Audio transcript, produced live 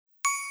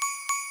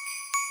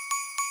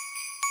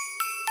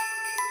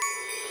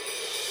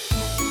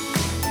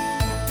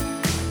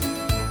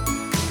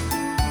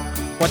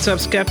What's up,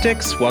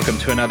 skeptics? Welcome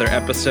to another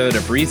episode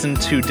of Reason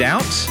to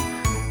Doubt.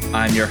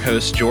 I'm your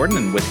host, Jordan,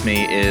 and with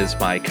me is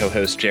my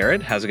co-host,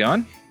 Jared. How's it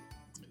going?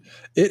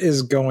 It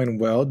is going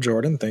well,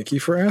 Jordan. Thank you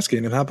for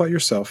asking. And how about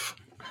yourself?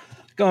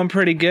 Going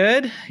pretty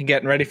good. You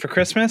getting ready for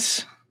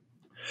Christmas?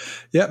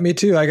 Yeah, me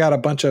too. I got a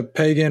bunch of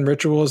pagan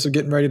rituals of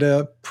getting ready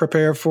to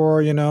prepare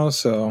for,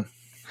 so.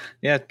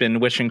 Yeah, I've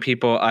been wishing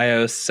people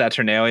Ios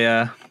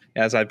Saturnalia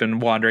as I've been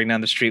wandering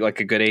down the street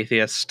like a good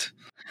atheist.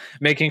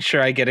 Making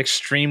sure I get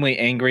extremely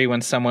angry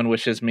when someone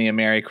wishes me a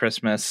Merry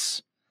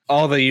Christmas.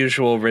 All the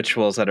usual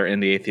rituals that are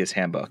in the Atheist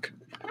Handbook.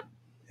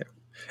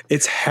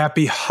 It's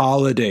Happy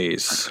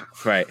Holidays.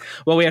 Right.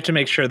 Well, we have to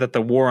make sure that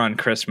the war on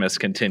Christmas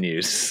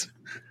continues.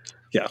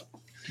 Yeah,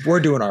 we're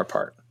doing our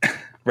part.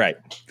 Right.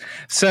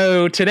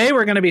 So today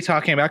we're going to be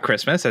talking about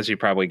Christmas, as you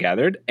probably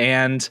gathered,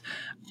 and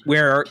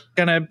we're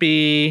going to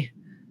be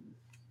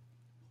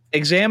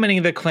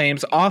examining the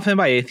claims often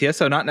by atheists,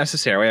 though not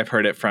necessarily, I've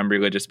heard it from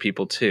religious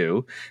people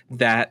too,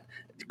 that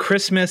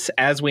Christmas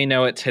as we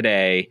know it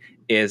today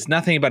is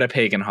nothing but a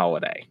pagan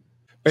holiday.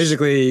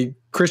 Basically,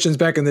 Christians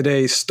back in the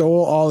day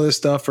stole all this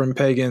stuff from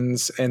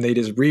pagans and they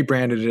just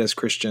rebranded it as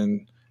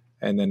Christian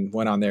and then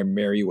went on their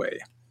merry way.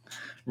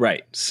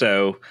 Right.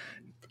 So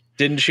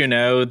didn't you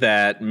know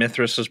that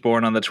Mithras was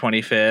born on the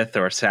 25th,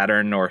 or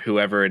Saturn, or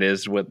whoever it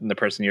is with the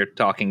person you're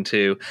talking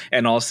to?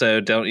 And also,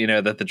 don't you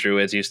know that the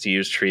Druids used to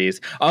use trees?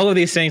 All of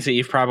these things that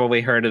you've probably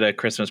heard at a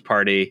Christmas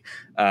party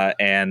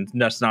and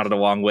just nodded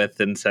along with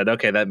and said,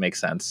 okay, that makes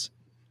sense.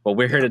 Well,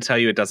 we're here to tell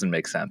you it doesn't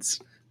make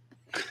sense.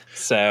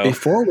 So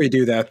before we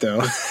do that,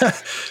 though,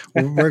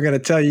 we're going to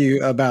tell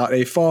you about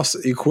a false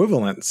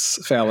equivalence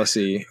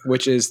fallacy,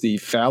 which is the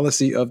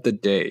fallacy of the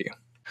day.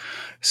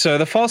 So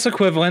the false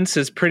equivalence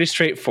is pretty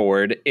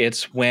straightforward.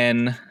 It's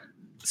when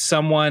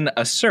someone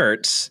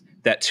asserts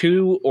that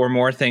two or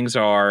more things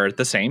are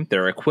the same,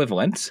 they're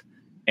equivalent,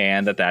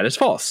 and that is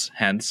false,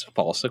 hence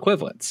false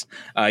equivalence.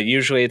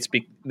 Usually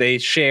they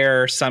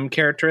share some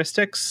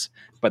characteristics,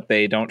 but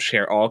they don't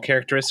share all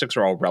characteristics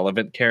or all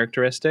relevant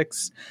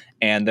characteristics,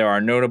 and there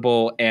are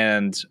notable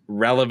and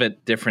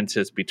relevant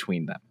differences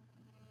between them.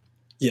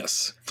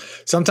 Yes.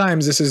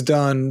 Sometimes this is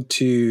done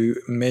to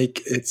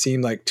make it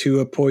seem like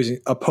two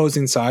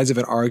opposing sides of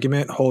an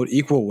argument hold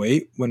equal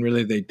weight when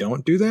really they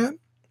don't do that.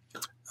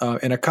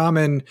 And a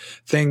common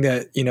thing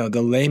that,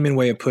 the layman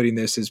way of putting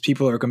this is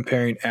people are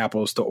comparing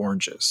apples to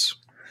oranges.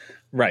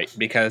 Right,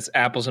 because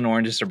apples and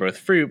oranges are both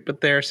fruit,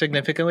 but they're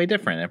significantly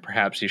different, and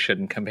perhaps you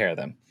shouldn't compare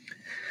them.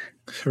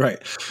 Right.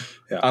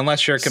 Yeah.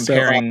 Unless you're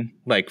comparing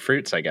like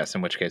fruits, I guess,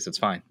 in which case it's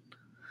fine.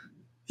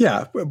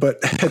 Yeah,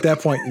 but at that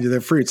point, the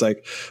fruits right.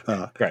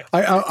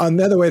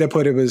 Another way to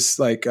put it was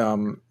like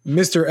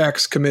Mr.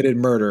 X committed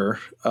murder,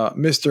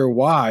 Mr.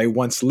 Y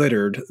once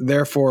littered,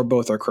 therefore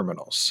both are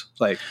criminals.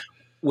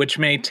 Which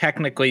may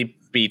technically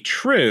be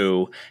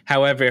true.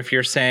 However, if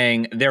you're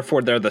saying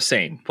therefore they're the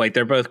same, like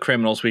they're both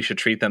criminals, we should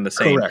treat them the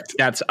same. Correct.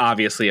 That's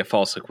obviously a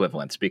false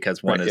equivalence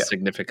because one is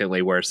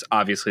significantly worse.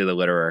 Obviously, the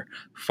litterer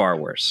far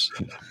worse.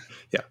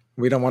 Yeah,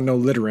 we don't want no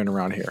littering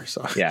around here.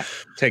 So yeah,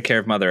 take care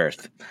of Mother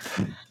Earth.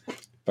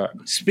 But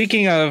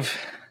speaking of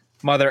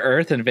Mother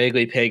Earth and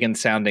vaguely pagan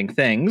sounding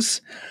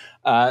things,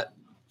 it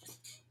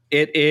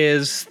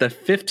is the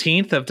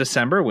 15th of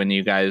December when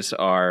you guys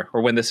are,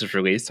 or when this is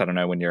released. I don't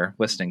know when you're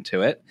listening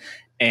to it.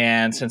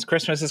 And since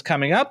Christmas is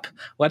coming up,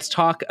 let's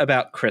talk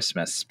about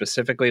Christmas.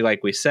 Specifically,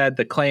 like we said,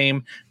 the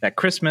claim that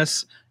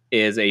Christmas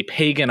is a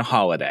pagan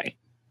holiday.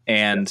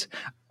 And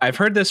I've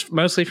heard this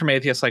mostly from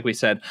atheists, like we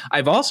said.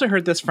 I've also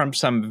heard this from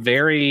some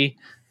very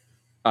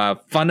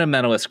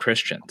fundamentalist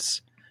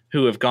Christians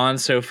who have gone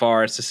so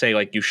far as to say,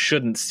 like, you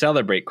shouldn't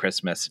celebrate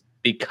Christmas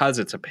because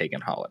it's a pagan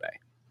holiday.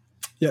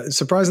 Yeah,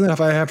 surprisingly enough,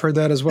 I have heard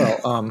that as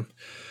well.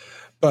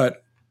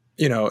 But,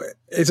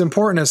 it's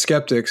important as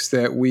skeptics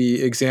that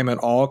we examine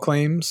all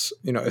claims,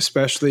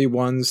 especially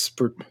ones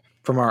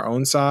from our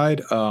own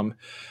side.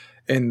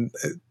 And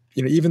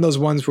even those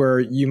ones where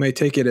you may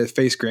take it at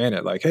face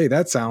granted, like, hey,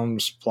 that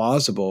sounds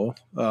plausible,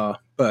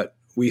 but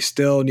we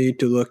still need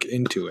to look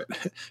into it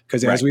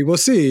because as we will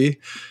see,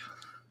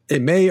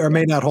 it may or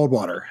may not hold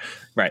water.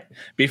 Right.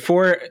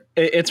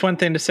 It's one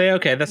thing to say,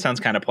 okay, that sounds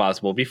kind of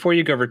plausible. Before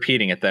you go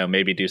repeating it, though,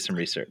 maybe do some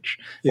research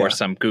or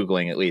some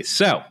Googling at least.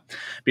 So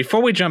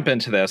before we jump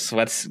into this,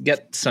 let's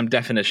get some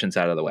definitions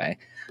out of the way.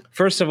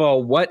 First of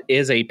all, what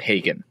is a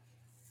pagan?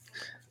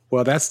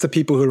 Well, that's the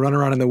people who run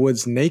around in the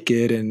woods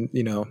naked and,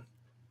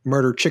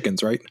 murder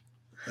chickens, right?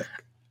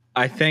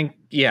 I think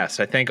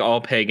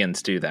all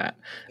pagans do that.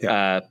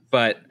 Yeah.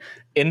 But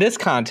in this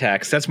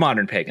context, that's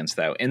modern pagans,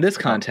 though. In this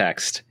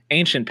context,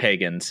 ancient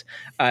pagans,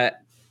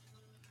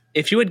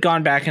 if you had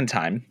gone back in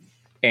time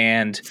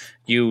and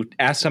you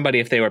asked somebody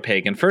if they were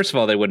pagan, first of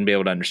all, they wouldn't be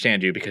able to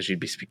understand you because you'd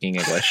be speaking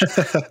English.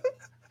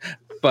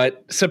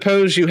 But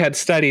suppose you had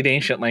studied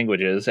ancient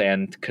languages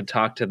and could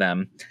talk to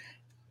them.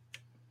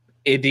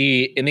 In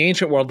the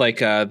ancient world, like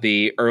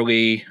the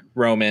early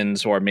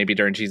Romans or maybe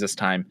during Jesus'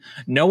 time,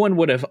 no one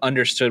would have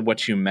understood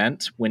what you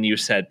meant when you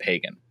said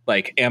pagan.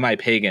 Like, am I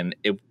pagan?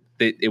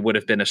 it would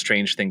have been a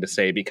strange thing to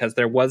say because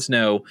there was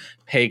no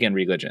pagan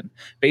religion.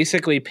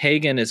 Basically,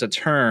 pagan is a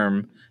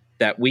term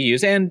that we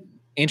use and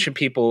ancient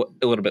people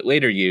a little bit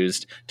later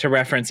used to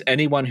reference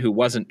anyone who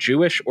wasn't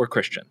Jewish or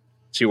Christian.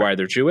 So you were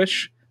either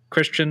Jewish,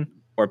 Christian,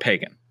 or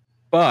pagan.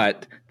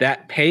 But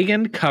that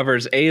pagan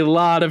covers a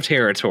lot of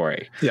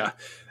territory. Yeah,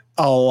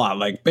 a lot.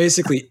 Like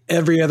basically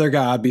every other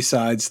god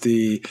besides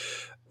the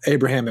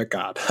Abrahamic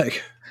God.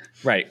 Like,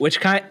 right, which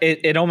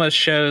it almost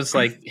shows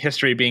like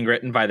history being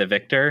written by the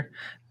victor.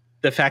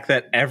 The fact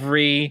that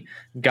every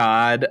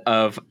god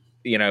of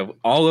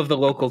all of the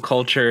local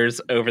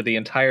cultures over the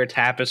entire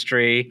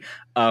tapestry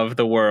of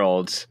the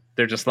world,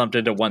 they're just lumped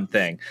into one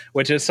thing,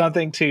 which is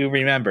something to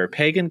remember.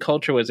 Pagan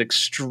culture was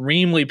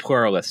extremely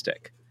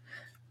pluralistic.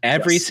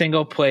 Every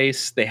single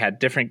place they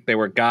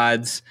were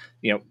gods,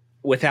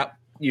 without,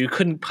 you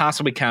couldn't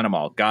possibly count them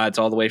all. Gods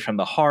all the way from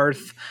the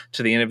hearth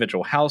to the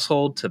individual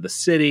household, to the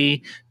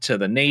city, to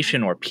the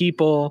nation or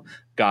people,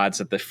 gods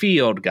of the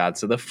field,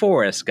 gods of the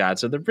forest,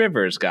 gods of the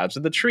rivers, gods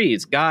of the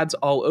trees, gods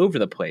all over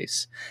the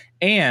place.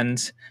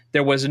 And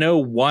there was no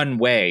one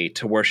way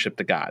to worship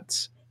the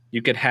gods.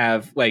 You could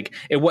have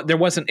there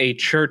wasn't a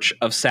church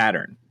of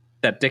Saturn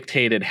that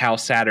dictated how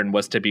Saturn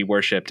was to be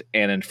worshipped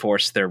and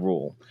enforced their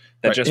rule.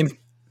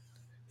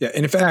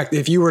 In fact,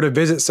 if you were to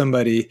visit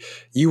somebody,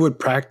 you would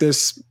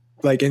practice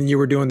and you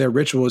were doing their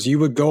rituals, you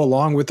would go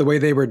along with the way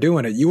they were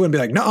doing it. You wouldn't be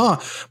like, "No,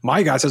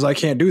 my God says I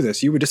can't do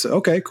this." You would just say,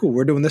 "Okay, cool,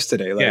 we're doing this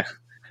today."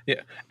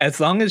 Yeah. As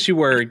long as you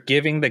were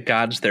giving the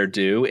gods their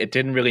due, it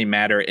didn't really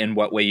matter in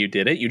what way you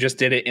did it. You just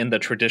did it in the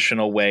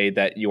traditional way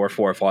that your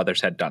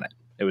forefathers had done it.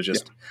 It was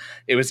just,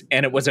 it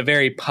was a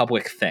very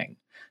public thing.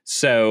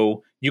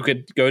 So you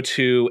could go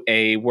to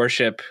a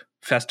worship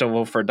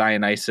festival for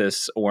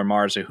Dionysus or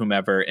Mars or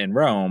whomever in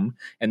Rome,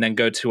 and then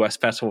go to a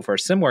festival for a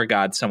similar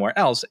god somewhere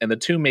else, and the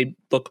two may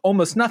look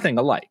almost nothing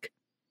alike.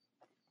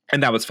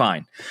 And that was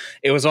fine.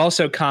 It was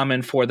also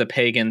common for the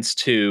pagans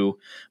to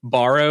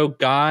borrow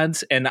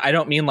gods. And I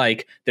don't mean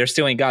like they're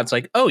stealing gods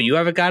like, oh, you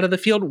have a god of the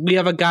field, we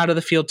have a god of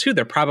the field too.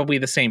 They're probably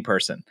the same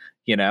person,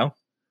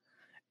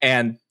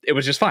 And it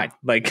was just fine.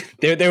 Like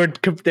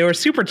they were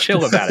super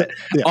chill about it.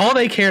 Yeah. All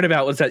they cared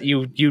about was that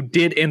you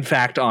did in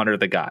fact honor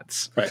the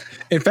gods. Right.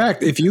 In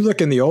fact, if you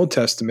look in the Old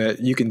Testament,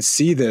 you can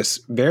see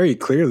this very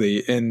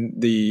clearly in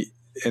the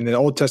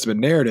Old Testament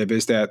narrative,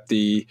 is that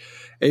the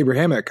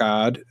Abrahamic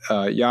God,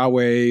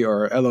 Yahweh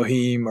or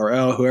Elohim or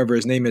El, whoever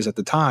his name is at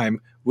the time,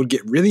 would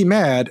get really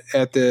mad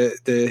at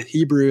the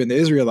Hebrew and the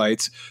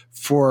Israelites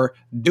for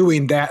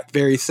doing that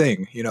very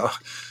thing,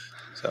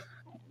 So.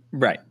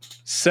 Right.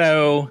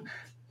 So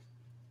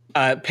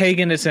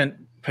pagan isn't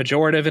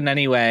pejorative in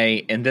any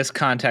way. In this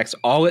context,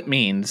 all it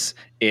means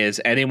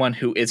is anyone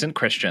who isn't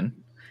Christian.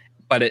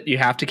 But you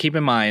have to keep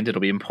in mind,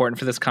 it'll be important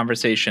for this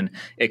conversation,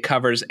 it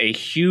covers a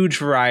huge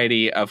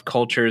variety of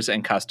cultures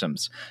and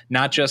customs,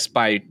 not just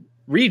by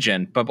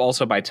region, but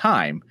also by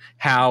time.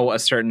 How a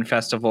certain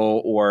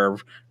festival or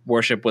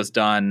worship was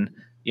done,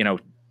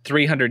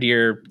 300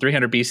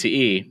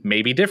 BCE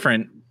may be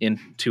different in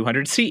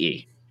 200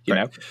 CE.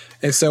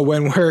 And so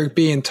when we're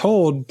being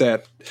told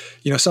that,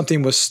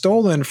 something was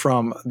stolen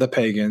from the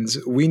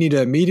pagans, we need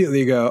to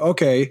immediately go,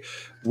 okay,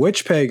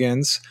 which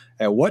pagans,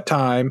 at what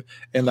time,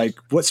 and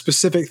what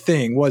specific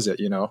thing was it,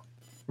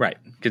 Right.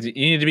 Because you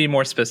need to be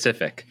more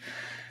specific.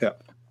 Yeah.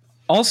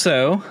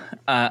 Also,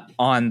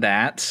 on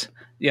that,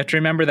 you have to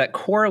remember that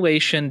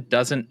correlation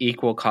doesn't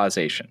equal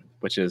causation,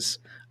 which is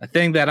a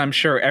thing that I'm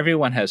sure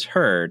everyone has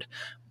heard.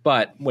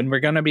 But when we're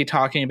going to be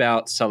talking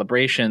about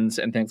celebrations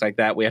and things like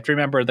that, we have to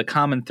remember the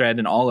common thread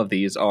in all of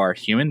these are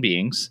human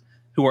beings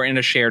who are in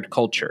a shared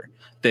culture.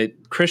 The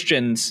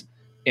Christians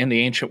in the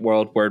ancient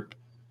world were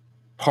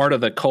part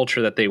of the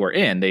culture that they were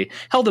in. They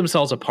held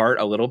themselves apart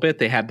a little bit.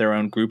 They had their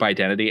own group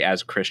identity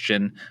as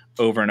Christian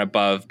over and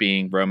above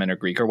being Roman or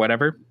Greek or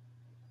whatever.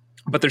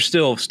 But they're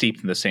still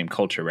steeped in the same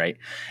culture, right?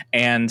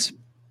 And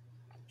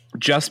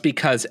just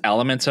because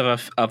elements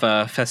of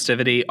a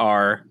festivity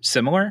are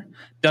similar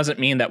doesn't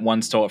mean that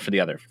one stole it for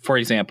the other. For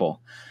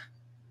example,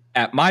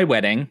 at my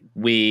wedding,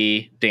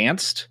 we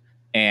danced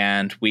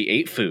and we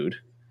ate food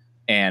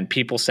and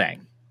people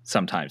sang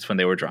sometimes when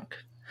they were drunk.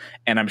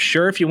 And I'm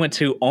sure if you went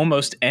to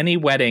almost any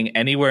wedding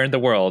anywhere in the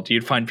world,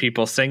 you'd find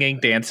people singing,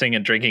 dancing,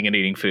 and drinking and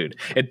eating food.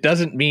 It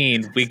doesn't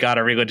mean we got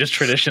our religious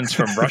traditions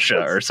from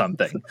Russia or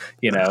something,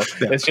 Yeah.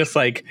 It's just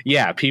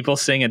people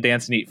sing and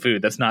dance and eat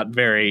food. That's not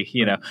very,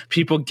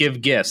 people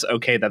give gifts.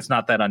 Okay, that's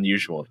not that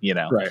unusual,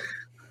 Right.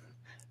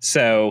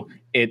 So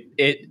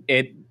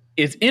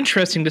it's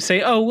interesting to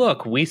say, oh,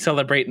 look, we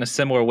celebrate in a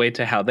similar way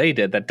to how they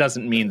did. That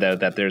doesn't mean, though,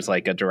 that there's a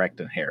direct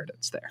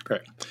inheritance there.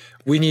 Right.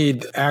 We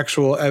need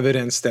actual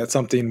evidence that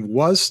something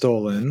was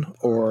stolen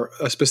or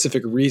a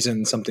specific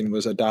reason something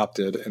was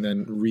adopted and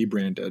then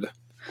rebranded.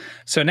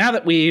 So now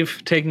that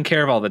we've taken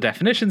care of all the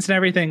definitions and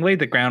everything, laid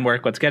the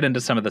groundwork, let's get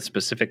into some of the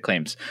specific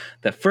claims.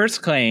 The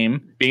first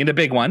claim being the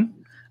big one,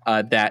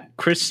 that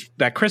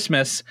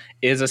Christmas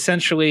is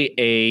essentially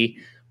a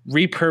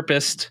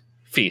repurposed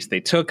feast. They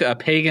took a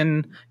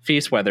pagan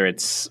feast, whether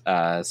it's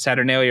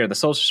Saturnalia or the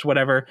solstice,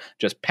 whatever,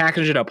 just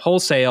packaged it up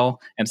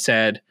wholesale and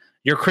said,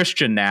 "You're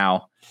Christian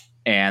now,"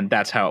 and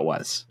that's how it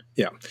was.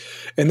 Yeah.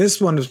 And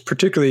this one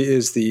particularly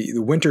is the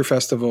winter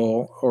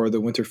festival or the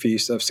winter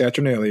feast of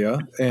Saturnalia,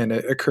 and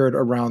it occurred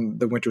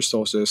around the winter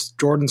solstice.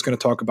 Jordan's going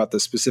to talk about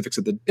the specifics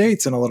of the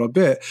dates in a little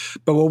bit,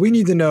 but what we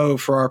need to know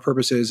for our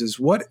purposes is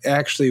what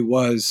actually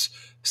was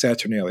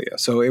Saturnalia.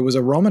 So it was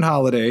a Roman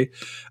holiday,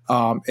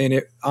 and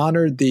it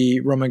honored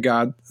the Roman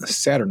god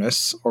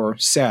Saturnus or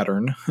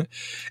Saturn.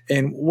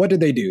 And what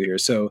did they do here?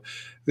 So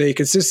they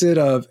consisted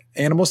of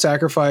animal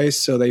sacrifice.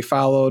 So they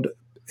followed,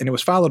 and it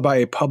was followed by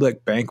a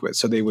public banquet.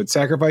 So they would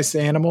sacrifice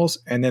the animals,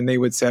 and then they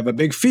would have a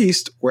big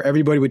feast where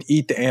everybody would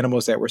eat the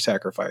animals that were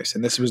sacrificed.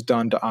 And this was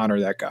done to honor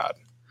that god.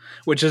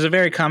 Which is a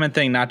very common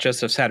thing, not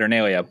just of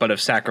Saturnalia, but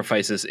of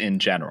sacrifices in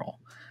general.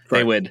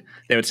 Right.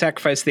 They would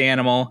sacrifice the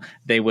animal,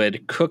 they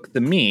would cook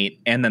the meat,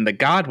 and then the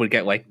god would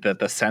get like the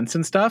scents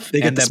and stuff. They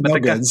get the smell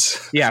god,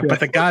 goods. yeah, but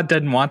the god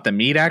didn't want the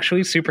meat,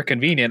 actually. Super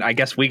convenient. I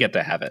guess we get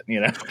to have it,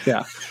 you know?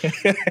 Yeah.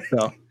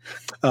 So,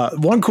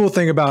 one cool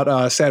thing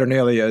about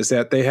Saturnalia is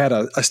that they had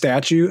a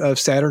statue of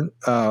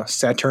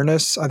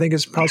Saturnus, I think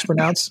is how it's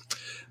pronounced.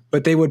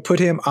 But they would put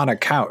him on a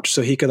couch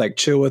so he could like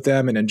chill with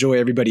them and enjoy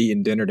everybody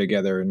eating dinner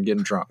together and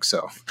getting drunk.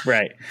 So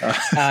right.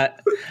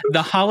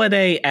 The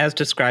holiday as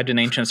described in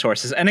ancient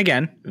sources, and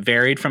again,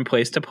 varied from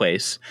place to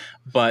place,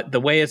 but the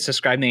way it's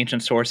described in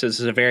ancient sources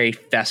is a very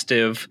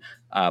festive,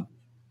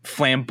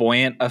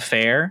 flamboyant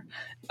affair.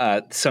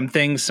 Some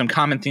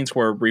common themes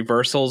were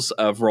reversals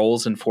of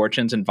roles and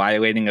fortunes and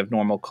violating of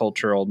normal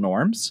cultural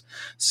norms.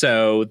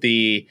 So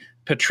the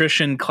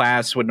patrician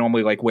class would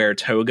normally like wear a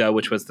toga,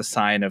 which was the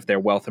sign of their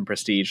wealth and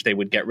prestige. They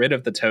would get rid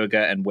of the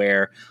toga and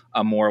wear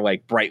a more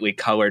like brightly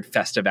colored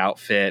festive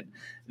outfit.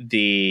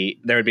 There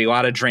would be a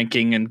lot of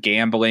drinking and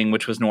gambling,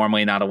 which was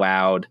normally not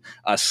allowed.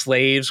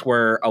 Slaves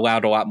were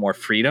allowed a lot more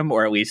freedom,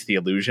 or at least the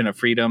illusion of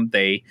freedom.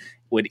 They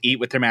would eat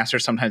with their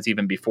masters, sometimes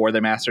even before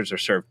their masters, or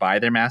served by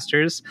their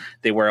masters.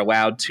 They were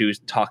allowed to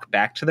talk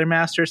back to their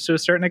masters to a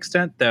certain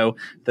extent, though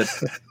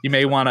you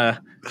may want to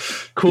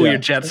cool your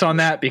jets on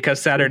that,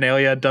 because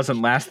Saturnalia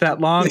doesn't last that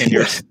long and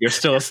you're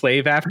still a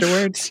slave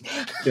afterwards.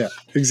 Yeah,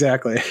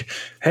 exactly.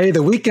 Hey,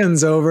 the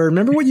weekend's over.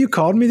 Remember what you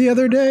called me the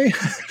other day?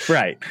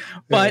 Right.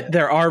 But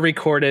there are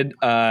recorded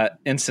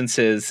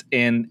instances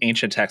in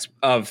ancient texts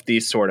of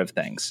these sort of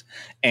things.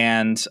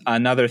 And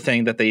another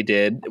thing that they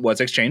did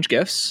was exchange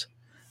gifts.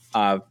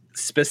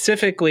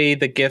 Specifically,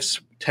 the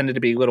gifts tended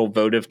to be little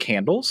votive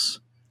candles,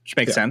 which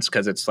makes sense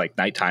because it's like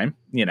nighttime,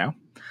 you know,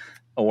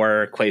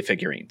 or clay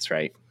figurines,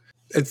 right?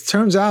 It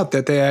turns out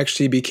that they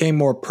actually became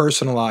more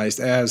personalized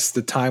as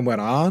the time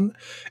went on.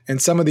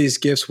 And some of these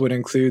gifts would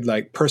include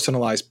like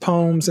personalized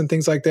poems and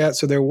things like that.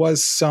 So there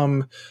was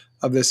some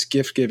of this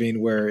gift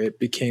giving where it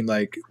became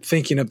like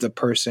thinking of the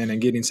person and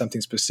getting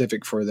something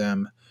specific for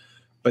them.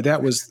 But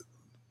that was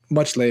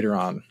much later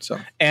on. So,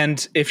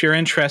 and if you're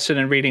interested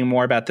in reading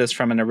more about this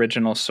from an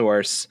original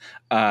source,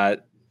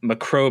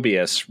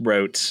 Macrobius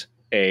wrote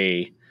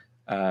a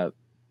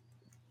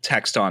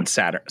text on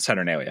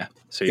Saturnalia.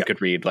 So you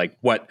could read like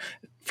what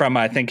from,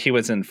 I think he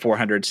was in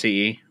 400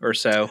 CE or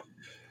so.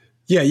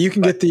 Yeah, you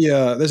can get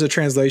there's a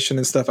translation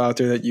and stuff out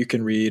there that you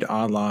can read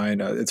online.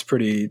 It's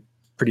pretty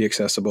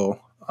accessible.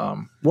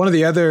 One of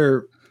the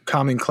other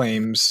common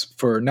claims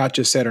for not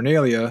just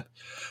Saturnalia,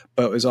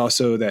 but was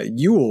also that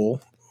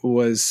Yule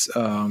was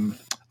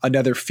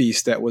another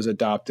feast that was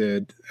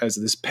adopted as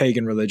this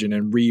pagan religion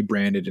and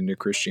rebranded into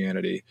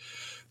Christianity.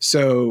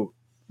 So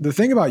the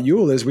thing about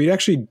Yule is we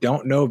actually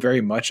don't know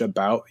very much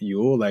about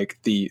Yule, like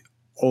the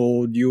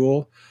old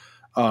Yule.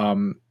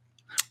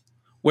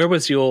 Where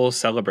was Yule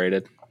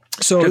celebrated?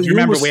 So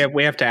remember,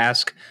 we have to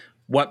ask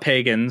what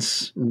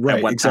pagans, right?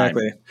 At what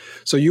exactly. time.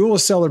 So Yule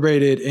was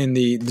celebrated in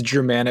the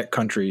Germanic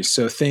countries.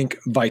 So think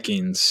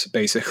Vikings,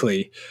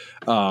 basically.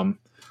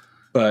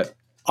 But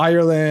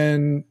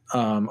Ireland,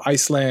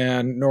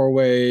 Iceland,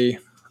 Norway,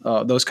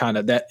 those kind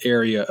of that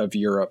area of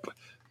Europe.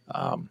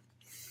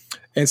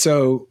 And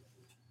so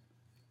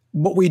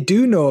what we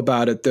do know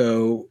about it,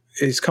 though,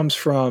 comes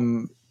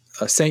from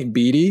Saint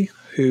Bede,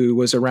 who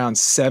was around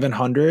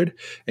 700,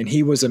 and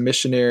he was a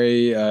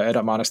missionary at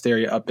a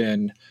monastery up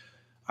in,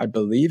 I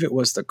believe it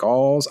was the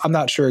Gauls. I'm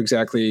not sure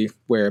exactly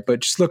where, but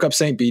just look up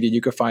Saint Bede,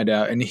 you could find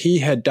out. And he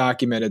had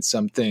documented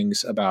some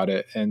things about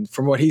it. And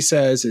from what he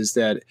says is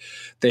that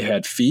they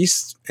had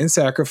feasts and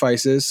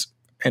sacrifices,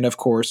 and of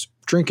course,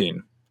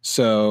 drinking.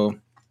 So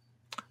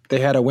they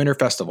had a winter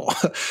festival.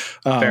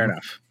 Fair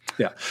enough.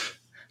 Yeah.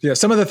 Yeah.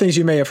 Some of the things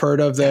you may have heard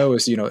of, though,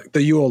 is,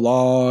 the Yule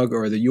log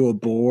or the Yule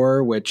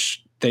boar,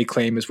 which they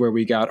claim is where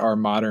we got our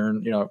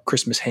modern,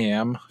 Christmas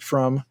ham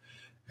from.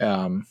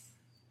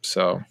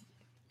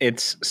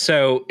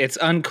 It's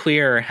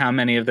unclear how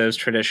many of those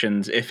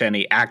traditions, if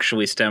any,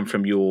 actually stem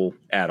from Yule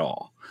at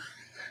all.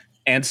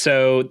 And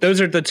so those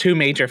are the two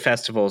major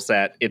festivals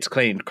that it's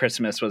claimed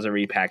Christmas was a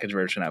repackaged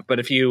version of. But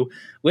if you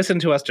listen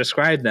to us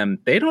describe them,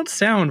 they don't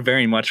sound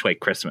very much like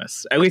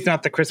Christmas, at least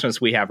not the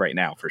Christmas we have right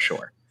now, for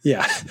sure.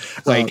 Yeah.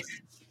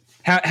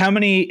 How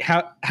many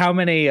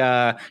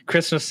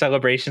Christmas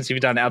celebrations have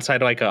you done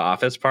outside of like an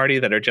office party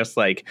that are just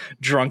like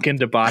drunken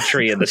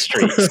debauchery in the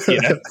streets?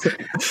 You know?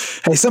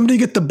 Hey, somebody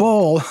get the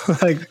bowl.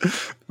 Like,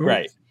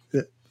 right.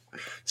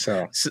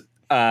 So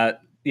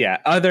yeah.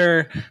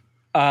 Other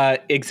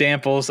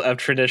examples of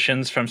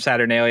traditions from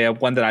Saturnalia.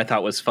 One that I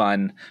thought was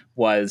fun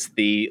was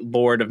the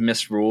Lord of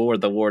Misrule or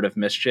the Lord of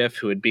Mischief,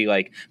 who would be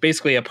like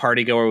basically a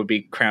party goer would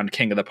be crowned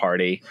king of the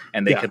party,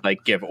 and they could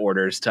like give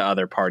orders to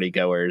other party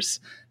goers.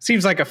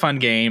 Seems like a fun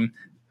game.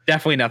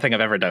 Definitely nothing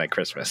I've ever done at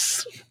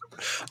Christmas.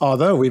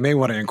 Although we may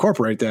want to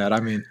incorporate that. I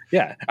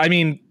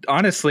mean,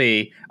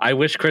 honestly, I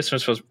wish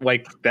Christmas was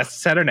like that.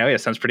 Saturnalia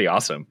sounds pretty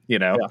awesome, you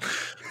know? Yeah.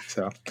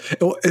 So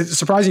it's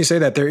surprising you say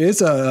that. There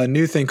is a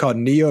new thing called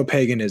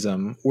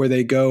neo-paganism where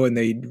they go and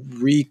they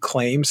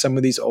reclaim some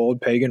of these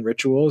old pagan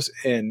rituals.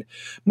 And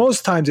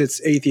most times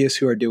it's atheists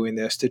who are doing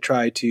this to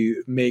try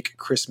to make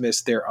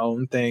Christmas their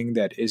own thing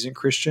that isn't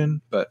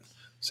Christian.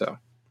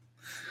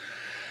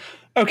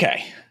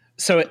 Okay.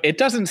 So it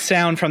doesn't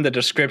sound from the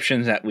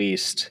descriptions, at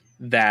least,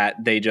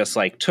 that they just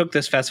like took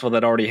this festival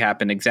that already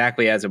happened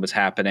exactly as it was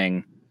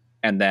happening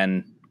and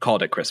then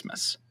called it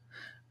Christmas.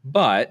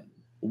 But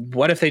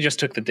what if they just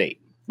took the date?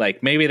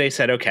 Like maybe they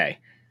said, okay,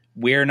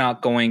 we're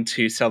not going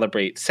to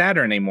celebrate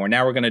Saturn anymore.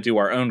 Now we're going to do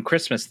our own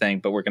Christmas thing,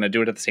 but we're going to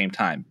do it at the same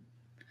time.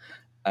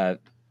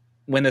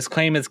 When this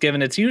claim is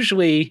given, it's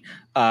usually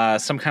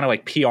some kind of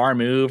like PR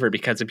move or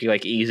because it'd be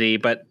like easy,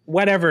 but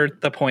whatever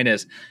the point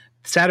is,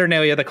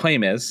 Saturnalia, the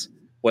claim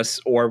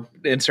was, or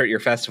insert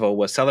your festival,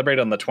 was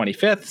celebrated on the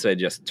 25th. So they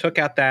just took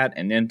out that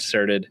and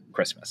inserted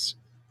Christmas.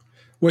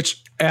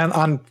 Which, and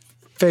on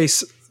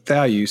face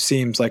value,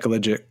 seems like a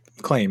legit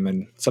claim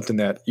and something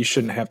that you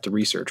shouldn't have to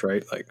research,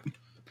 right? Like,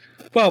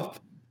 well,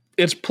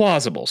 it's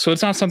plausible, so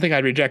it's not something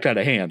I'd reject out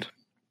of hand.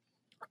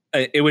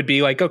 It would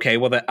be like, okay,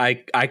 well, that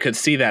I could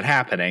see that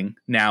happening.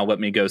 Now let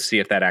me go see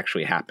if that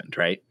actually happened,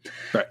 right?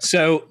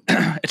 So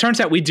it turns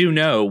out we do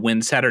know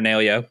when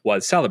Saturnalia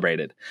was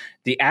celebrated.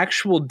 The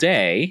actual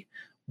day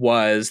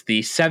was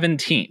the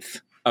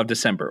 17th of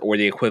December, or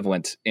the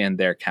equivalent in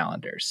their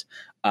calendars.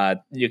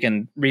 You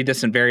can read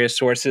this in various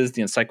sources,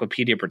 the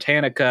Encyclopedia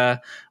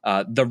Britannica,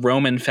 The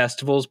Roman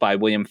Festivals by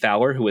William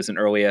Fowler, who was an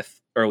early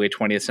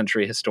 20th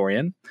century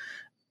historian.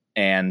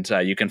 And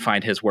you can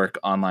find his work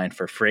online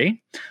for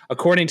free.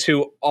 According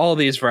to all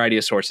these variety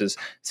of sources,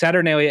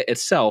 Saturnalia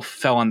itself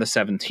fell on the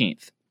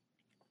 17th.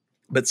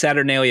 But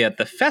Saturnalia,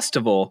 the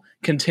festival,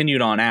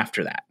 continued on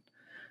after that.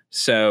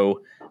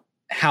 So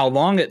how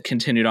long it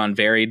continued on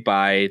varied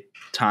by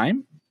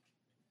time.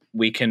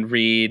 We can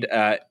read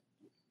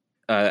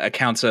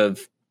accounts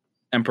of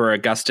Emperor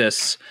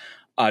Augustus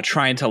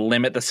trying to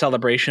limit the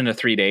celebration to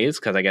 3 days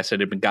because I guess it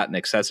had been gotten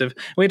excessive.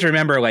 We have to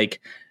remember,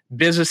 like,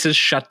 businesses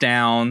shut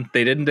down.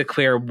 They didn't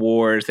declare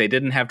wars. They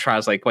didn't have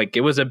trials. Like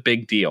it was a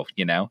big deal,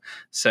 you know?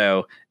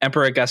 So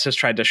Emperor Augustus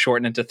tried to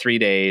shorten it to 3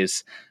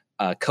 days.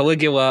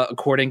 Caligula,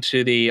 according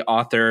to the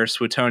author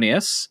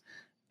Suetonius,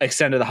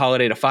 extended the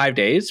holiday to 5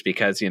 days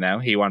because, you know,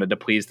 he wanted to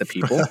please the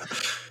people,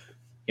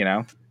 you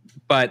know?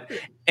 But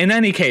in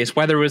any case,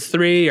 whether it was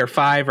 3 or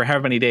 5 or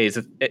however many days,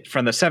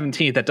 from the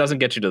 17th, that doesn't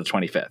get you to the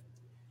 25th.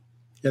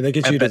 Yeah, they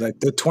get you to like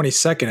the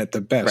 22nd at the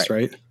best,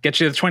 right? Get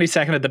you to the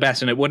 22nd at the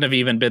best, and it wouldn't have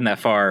even been that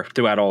far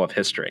throughout all of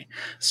history.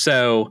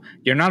 So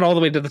you're not all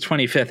the way to the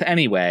 25th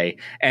anyway.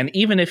 And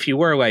even if you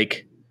were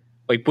like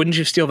wouldn't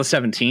you steal the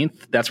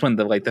 17th? That's when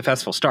the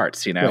festival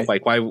starts, you know? Right.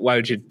 Like why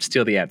would you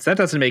steal the ends? That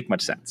doesn't make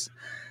much sense.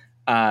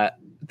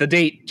 The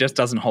date just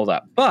doesn't hold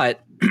up.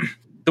 But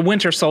the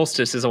winter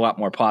solstice is a lot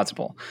more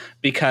plausible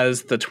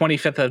because the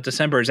 25th of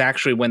December is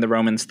actually when the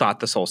Romans thought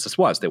the solstice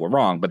was. They were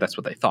wrong, but that's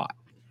what they thought.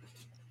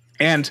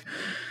 And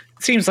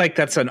it seems like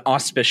that's an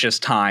auspicious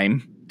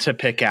time to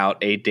pick out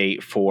a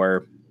date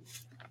for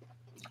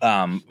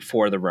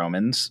the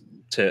Romans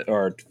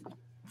or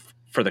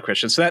for the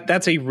Christians. So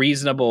that's a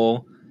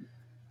reasonable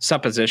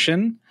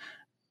supposition.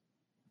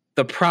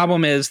 The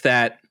problem is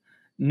that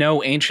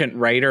no ancient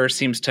writer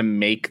seems to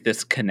make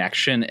this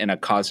connection in a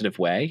causative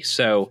way.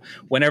 So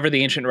whenever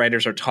the ancient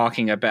writers are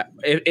talking about,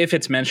 if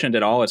it's mentioned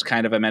at all, it's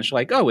kind of a mention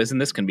like, oh, isn't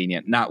this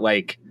convenient? Not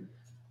like,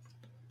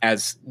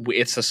 as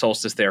it's the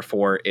solstice,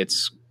 therefore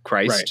it's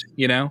Christ, right.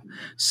 You know?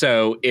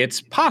 So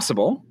it's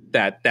possible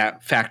that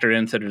factored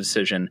into the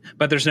decision,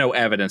 but there's no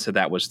evidence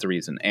that was the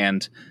reason.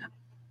 And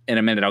in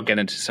a minute, I'll get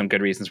into some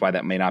good reasons why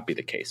that may not be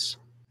the case.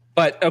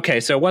 But okay,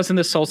 so it wasn't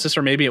the solstice,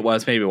 or maybe it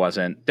was, maybe it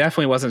wasn't.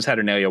 Definitely wasn't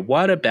Saturnalia.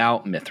 What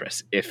about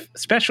Mithras?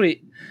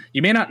 Especially,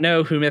 you may not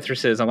know who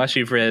Mithras is unless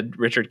you've read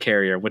Richard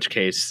Carrier, in which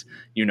case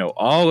you know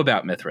all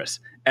about Mithras.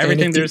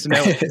 Everything there's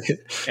no, and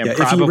yeah,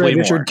 probably if you read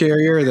more. Richard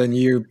Carrier, then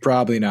you're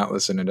probably not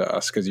listening to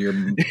us because you're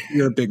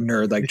a big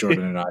nerd like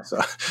Jordan and I.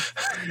 So.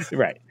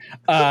 Right.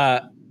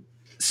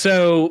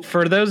 So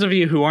for those of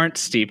you who aren't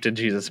steeped in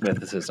Jesus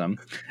mythicism,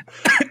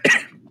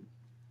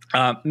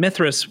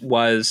 Mithras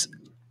was,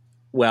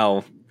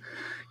 well,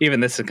 even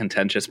this is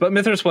contentious, but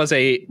Mithras was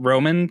a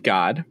Roman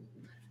god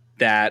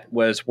that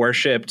was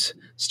worshipped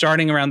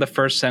starting around the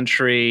 1st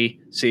century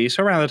CE,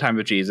 so around the time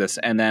of Jesus,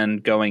 and then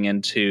going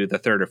into the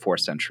 3rd or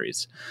 4th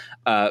centuries.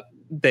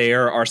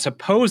 there are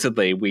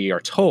supposedly, we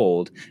are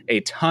told, a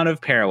ton of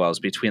parallels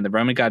between the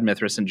Roman god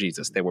Mithras and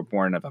Jesus. They were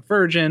born of a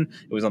virgin.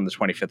 It was on the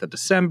 25th of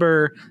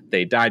December.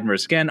 They died and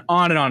rose again,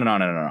 on and on and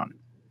on and on.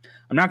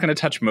 I'm not going to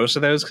touch most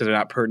of those because they're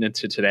not pertinent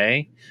to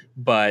today,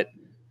 but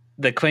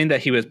the claim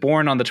that he was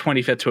born on the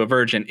 25th to a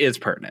virgin is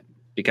pertinent,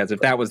 because if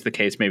that was the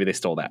case, maybe they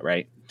stole that,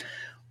 right?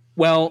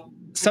 Well,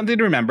 something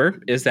to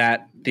remember is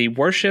that the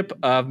worship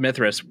of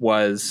Mithras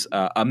was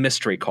a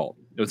mystery cult.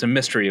 It was a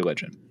mystery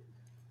religion.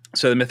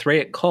 So the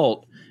Mithraic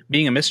cult,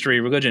 being a mystery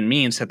religion,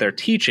 means that their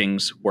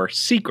teachings were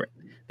secret.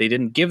 They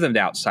didn't give them to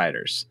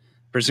outsiders,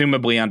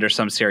 presumably under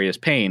some serious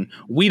pain.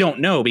 We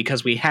don't know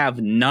because we have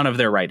none of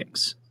their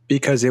writings.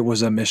 Because it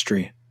was a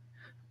mystery.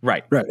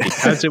 Right.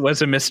 Because it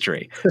was a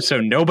mystery.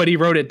 So nobody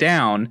wrote it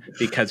down,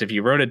 because if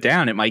you wrote it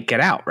down, it might get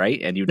out,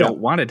 right? And you don't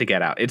want it to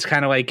get out. It's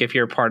kind of like if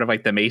you're part of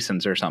like the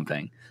Masons or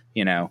something,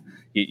 you know,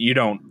 you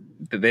don't.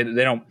 They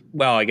don't.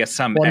 Well, I guess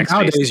some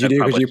nowadays you do,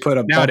 because you put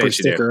a bumper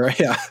sticker.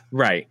 Yeah,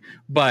 right.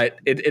 But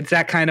it's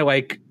that kind of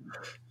like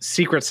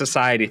secret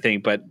society thing,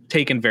 but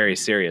taken very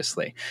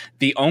seriously.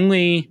 The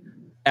only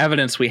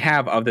evidence we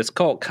have of this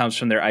cult comes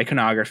from their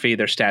iconography,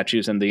 their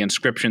statues, and the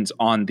inscriptions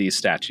on these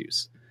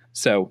statues.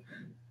 So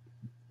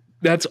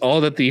that's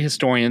all that the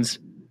historians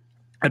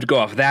have to go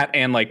off that,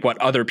 and like what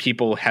other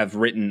people have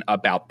written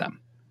about them.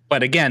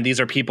 But again,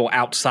 these are people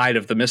outside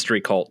of the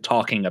mystery cult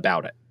talking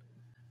about it.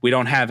 We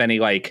don't have any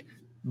like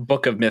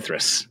Book of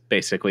Mithras,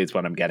 basically, is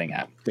what I'm getting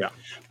at. Yeah.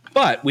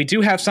 But we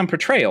do have some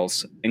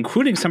portrayals,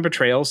 including some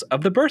portrayals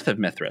of the birth of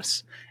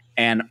Mithras.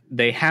 And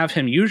they have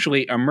him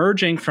usually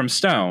emerging from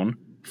stone,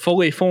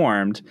 fully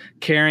formed,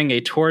 carrying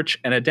a torch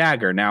and a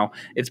dagger. Now,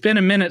 it's been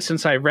a minute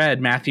since I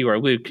read Matthew or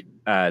Luke,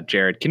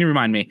 Jared. Can you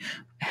remind me,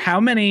 how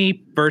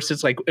many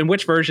verses, like in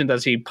which version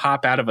does he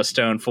pop out of a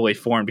stone fully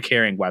formed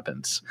carrying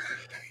weapons?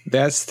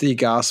 That's the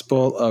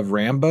Gospel of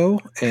Rambo,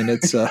 and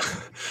it's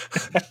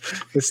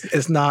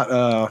it's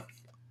not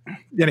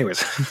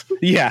anyways.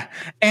 Yeah.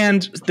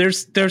 And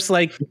there's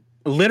like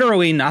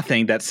literally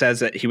nothing that says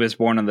that he was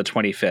born on the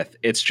 25th.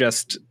 It's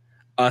just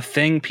a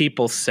thing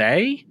people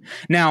say.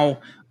 Now,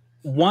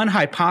 one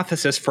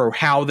hypothesis for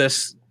how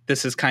this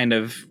has kind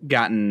of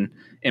gotten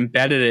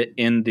embedded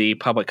in the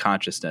public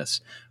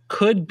consciousness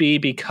could be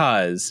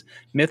because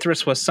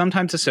Mithras was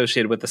sometimes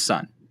associated with the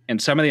sun. In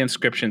some of the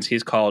inscriptions,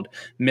 he's called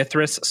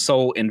Mithras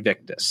Sol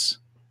Invictus.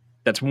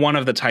 That's one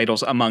of the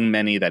titles among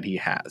many that he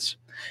has.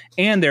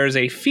 And there is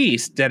a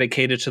feast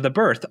dedicated to the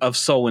birth of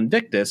Sol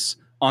Invictus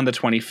on the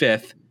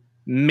 25th,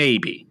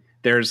 maybe.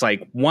 There's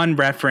like one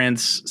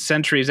reference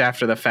centuries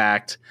after the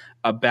fact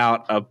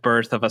about a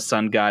birth of a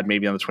sun god,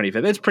 maybe on the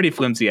 25th. It's pretty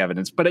flimsy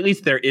evidence, but at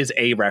least there is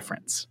a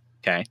reference.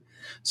 Okay.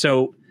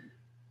 So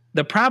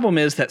the problem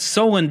is that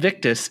Sol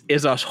Invictus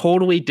is a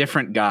totally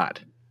different god.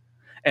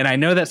 And I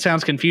know that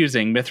sounds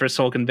confusing. Mithras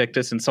Sol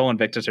Invictus and Sol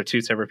Invictus are two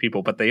separate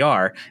people, but they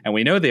are. And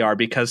we know they are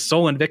because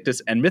Sol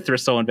Invictus and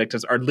Mithras Sol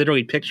Invictus are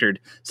literally pictured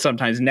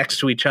sometimes next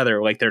to each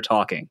other like they're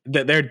talking.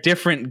 They're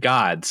different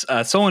gods.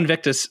 Sol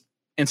Invictus,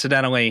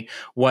 incidentally,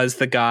 was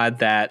the god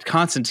that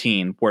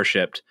Constantine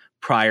worshipped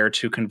prior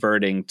to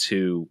converting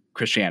to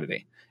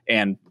Christianity.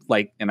 And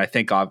I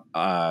think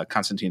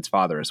Constantine's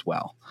father as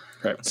well.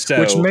 Right.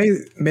 So, which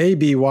may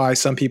be why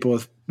some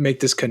people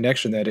make this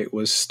connection that it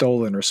was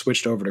stolen or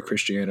switched over to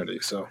Christianity.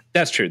 So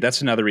that's true. That's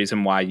another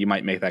reason why you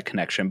might make that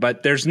connection.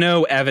 But there's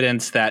no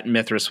evidence that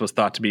Mithras was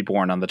thought to be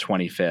born on the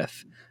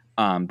 25th.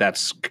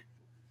 That's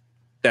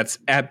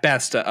at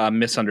best a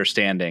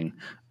misunderstanding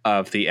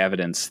of the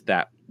evidence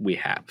that we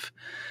have.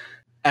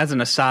 As an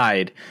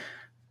aside,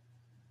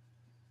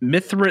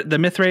 the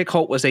Mithraic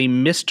cult was a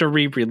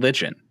mystery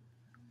religion.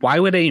 Why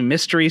would a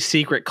mystery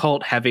secret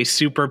cult have a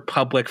super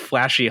public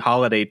flashy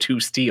holiday to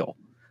steal?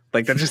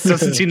 Like, that just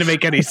doesn't seem to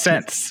make any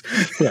sense.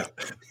 Yeah.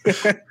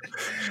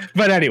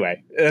 But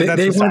anyway,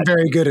 they weren't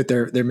very good at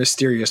their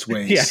mysterious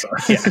ways. Yeah,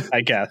 yeah, I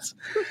guess.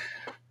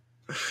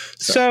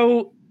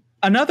 So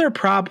another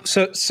problem.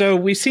 So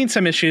we've seen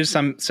some issues,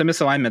 some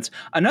misalignments.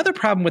 Another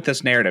problem with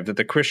this narrative that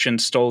the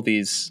Christians stole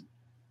this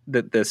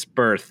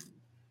birth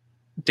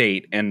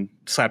date and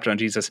slapped on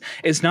Jesus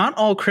is not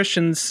all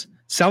Christians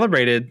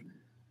celebrated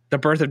the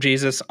birth of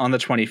Jesus on the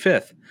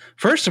 25th.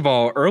 First of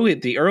all,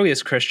 the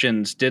earliest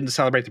Christians didn't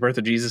celebrate the birth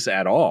of Jesus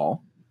at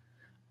all.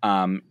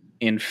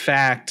 In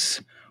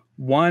fact,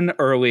 one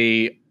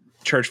early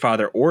church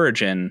father,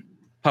 Origen,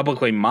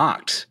 publicly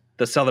mocked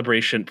the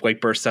celebration, like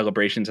birth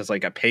celebrations, as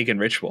like a pagan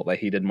ritual that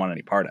he didn't want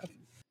any part of.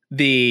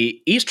 The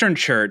Eastern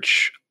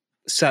Church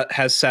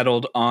has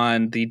settled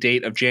on the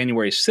date of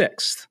January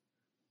 6th,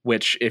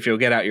 which, if you'll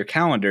get out your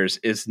calendars,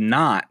 is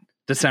not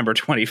December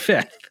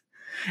 25th.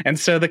 And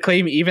so the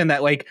claim even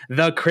that like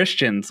the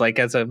Christians, like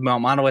as a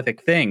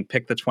monolithic thing,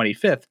 picked the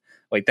 25th,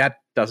 like that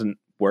doesn't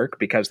work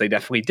because they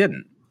definitely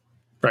didn't.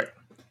 Right.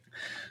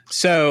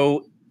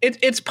 So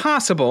it's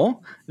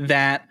possible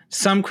that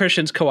some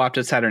Christians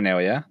co-opted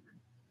Saturnalia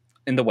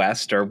in the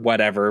West or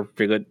whatever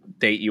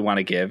date you want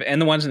to give,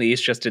 and the ones in the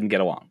East just didn't get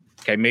along.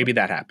 Okay, maybe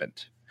that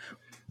happened.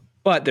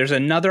 But there's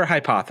another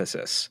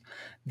hypothesis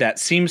that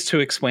seems to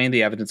explain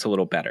the evidence a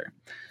little better.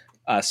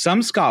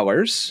 Some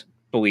scholars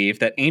believed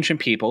that ancient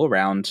people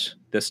around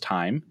this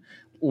time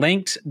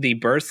linked the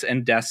births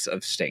and deaths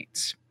of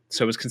saints.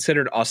 So it was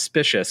considered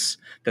auspicious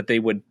that they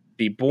would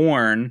be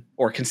born,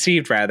 or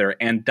conceived rather,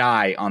 and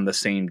die on the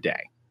same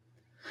day.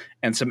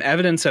 And some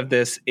evidence of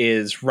this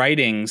is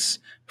writings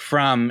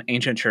from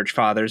ancient church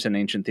fathers and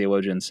ancient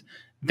theologians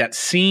that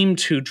seem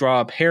to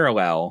draw a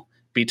parallel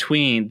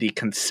between the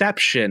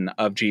conception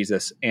of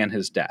Jesus and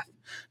his death.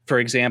 For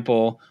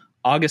example,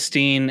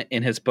 Augustine,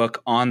 in his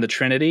book On the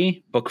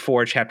Trinity, Book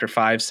 4, Chapter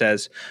 5,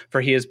 says,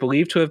 "For he is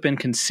believed to have been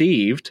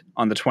conceived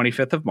on the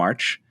 25th of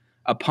March,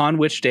 upon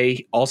which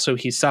day also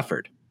he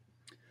suffered.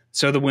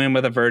 So the womb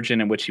of the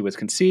virgin in which he was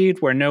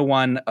conceived, where no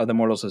one of the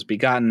mortals was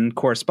begotten,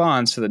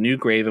 corresponds to the new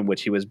grave in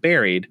which he was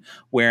buried,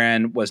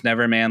 wherein was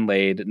never man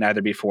laid,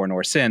 neither before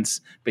nor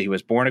since, but he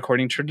was born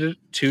according to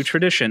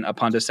tradition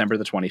upon December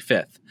the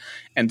 25th.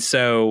 And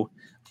so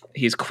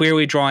he's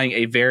clearly drawing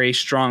a very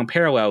strong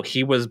parallel.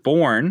 He was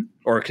born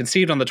or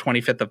conceived on the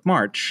 25th of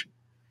March,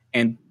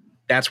 and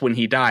that's when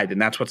he died, and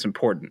that's what's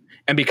important.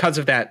 And because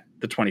of that,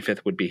 the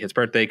 25th would be his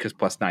birthday, because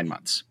plus 9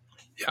 months.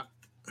 Yeah.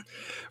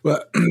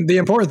 Well, the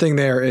important thing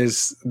there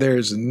is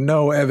there's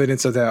no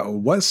evidence of that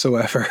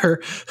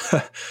whatsoever.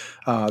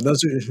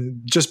 Those are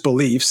just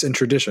beliefs and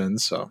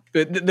traditions. So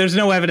there's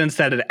no evidence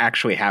that it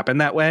actually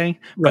happened that way.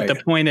 But right. The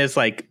point is,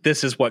 like,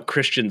 this is what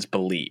Christians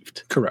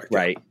believed. Correct.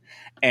 Right. Yeah.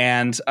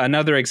 And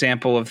another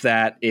example of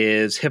that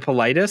is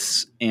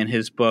Hippolytus in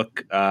his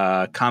book,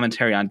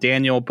 Commentary on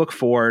Daniel, Book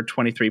 4,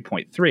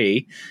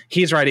 23.3.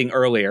 He's writing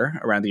earlier,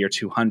 around the year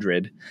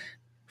 200.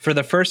 For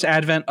the first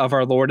advent of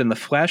our Lord in the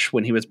flesh,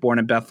 when he was born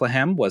in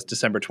Bethlehem, was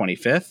December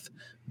 25th,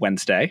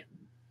 Wednesday.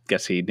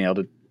 Guess he nailed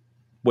it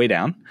way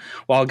down.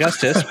 While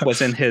Augustus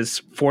was in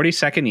his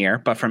 42nd year,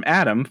 but from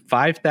Adam,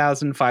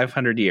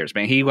 5,500 years.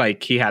 Man,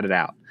 he had it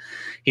out.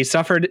 He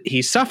suffered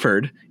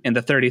in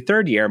the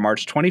 33rd year,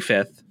 March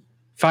 25th,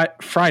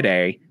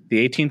 Friday,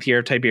 the 18th year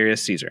of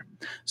Tiberius Caesar.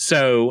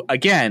 So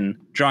again,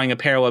 drawing a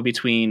parallel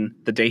between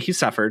the day he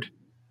suffered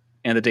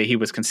and the day he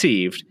was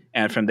conceived,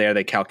 and from there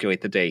they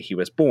calculate the day he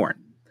was born.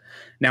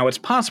 Now, it's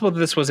possible that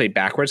this was a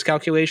backwards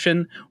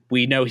calculation.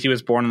 We know he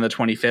was born on the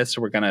 25th,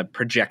 so we're going to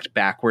project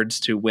backwards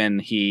to when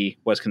he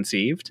was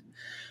conceived.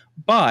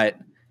 But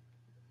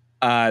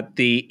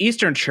the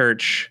Eastern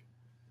Church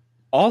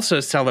also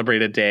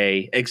celebrated a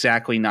day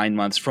exactly 9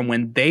 months from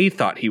when they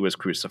thought he was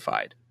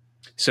crucified.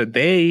 So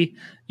they,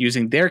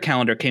 using their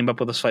calendar, came up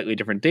with a slightly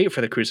different date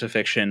for the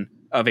crucifixion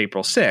of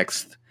April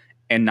 6th,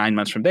 and 9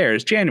 months from there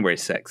is January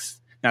 6th.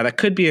 Now, that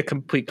could be a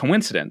complete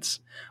coincidence,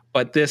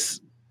 but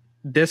this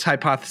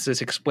hypothesis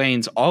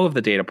explains all of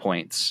the data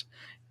points,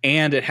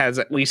 and it has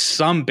at least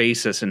some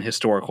basis in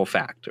historical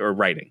fact or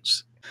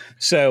writings.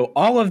 So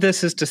all of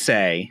this is to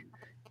say,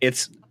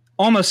 it's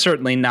almost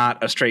certainly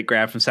not a straight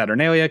grab from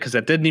Saturnalia, because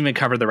that didn't even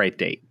cover the right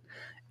date.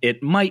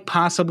 It might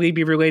possibly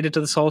be related to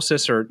the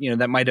solstice, or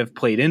that might have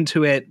played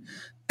into it.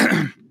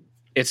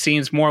 It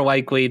seems more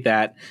likely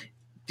that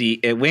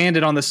it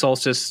landed on the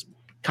solstice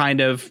kind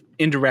of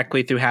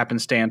indirectly through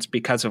happenstance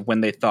because of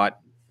when they thought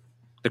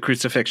the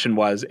crucifixion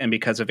was, and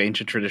because of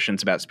ancient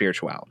traditions about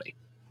spirituality.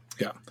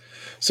 Yeah.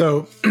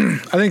 So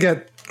I think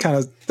that kind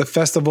of the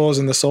festivals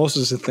and the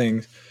solstice and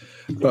things,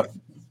 but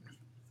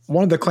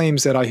one of the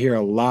claims that I hear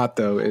a lot,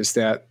 though, is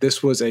that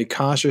this was a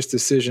conscious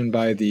decision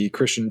by the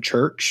Christian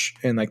church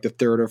in like the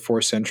 3rd or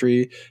 4th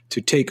century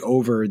to take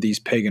over these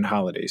pagan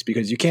holidays,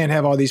 because you can't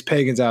have all these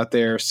pagans out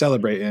there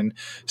celebrating.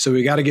 So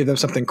we got to give them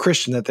something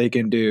Christian that they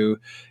can do.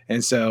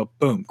 And so,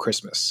 boom,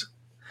 Christmas.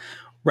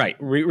 Right.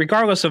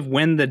 Regardless of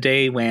when the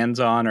day lands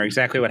on or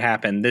exactly what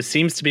happened, this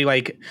seems to be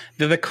like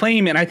the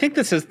claim, and I think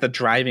this is the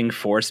driving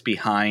force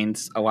behind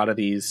a lot of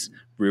these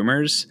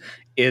rumors,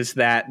 is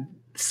that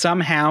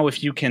somehow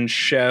if you can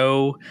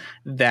show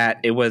that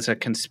it was a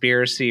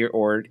conspiracy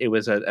or it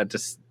was an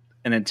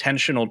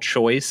intentional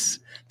choice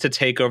to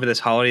take over this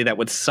holiday that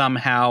would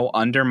somehow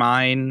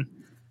undermine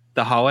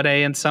the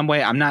holiday in some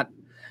way.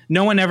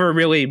 No one ever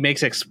really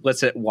makes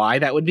explicit why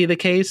that would be the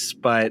case,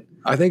 but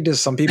I think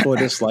just some people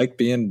just like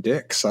being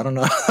dicks. I don't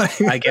know.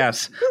 I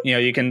guess,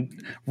 you can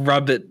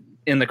rub it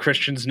in the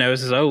Christians'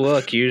 noses. Oh,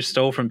 look, you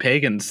stole from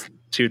pagans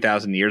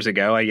 2,000 years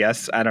ago, I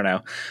guess. I don't know.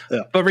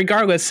 Yeah. But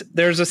regardless,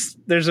 there's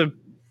a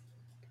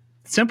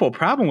simple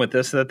problem with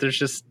this, that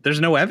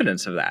there's no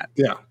evidence of that.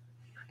 Yeah.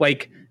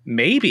 Like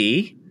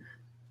maybe,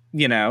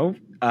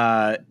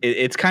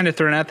 it's kind of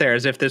thrown out there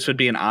as if this would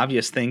be an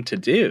obvious thing to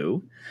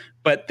do,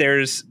 but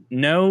there's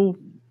no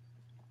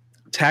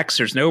text,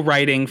 there's no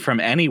writing from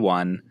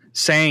anyone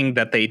saying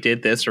that they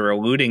did this or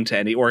alluding to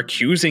any or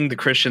accusing the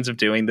Christians of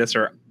doing this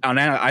or on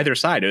either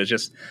side. It was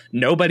just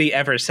nobody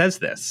ever says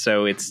this.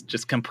 So it's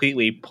just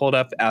completely pulled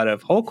up out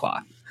of whole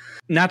cloth.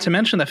 Not to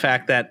mention the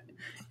fact that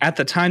at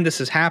the time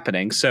this is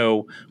happening,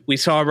 so we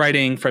saw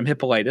writing from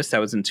Hippolytus that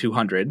was in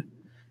 200.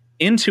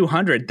 In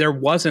 200, there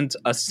wasn't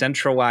a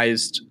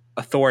centralized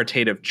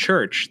authoritative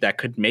church that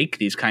could make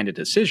these kind of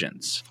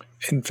decisions.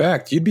 In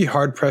fact, you'd be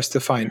hard-pressed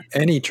to find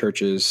any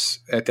churches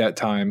at that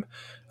time,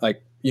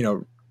 like,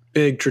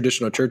 big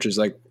traditional churches,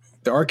 like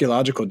the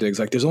archaeological digs,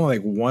 like there's only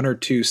like 1 or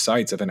 2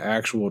 sites of an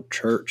actual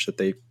church that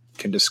they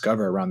can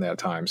discover around that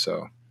time.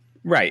 So.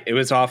 Right. It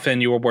was often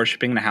you were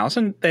worshiping in a house,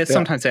 and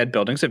sometimes they had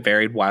buildings that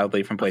varied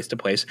wildly from place to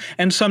place.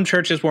 And some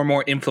churches were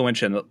more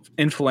influential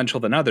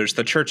than others.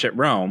 The church at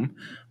Rome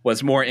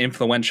was more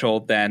influential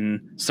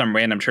than some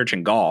random church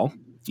in Gaul,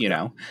 you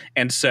know.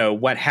 And so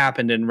what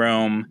happened in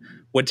Rome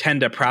would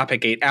tend to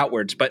propagate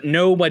outwards. But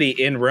nobody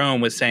in Rome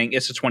was saying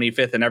it's the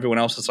 25th, and everyone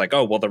else is like,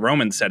 oh, well, the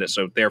Romans said it,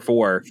 so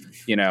therefore,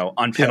 you know,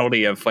 on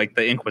penalty of like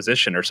the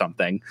Inquisition or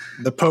something.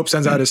 The Pope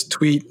sends out his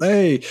tweet,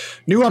 hey,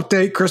 new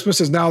update, Christmas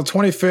is now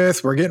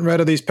 25th. We're getting rid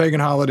of these pagan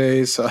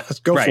holidays.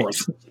 Go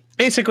forth.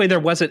 Basically, there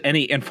wasn't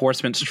any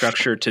enforcement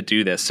structure to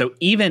do this. So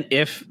even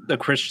if a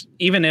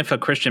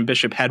Christian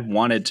bishop had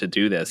wanted to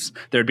do this,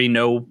 there'd be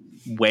no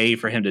way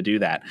for him to do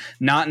that.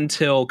 Not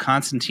until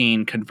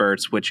Constantine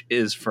converts, which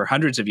is for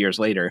hundreds of years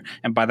later.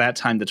 And by that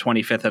time, the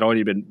 25th had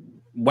already been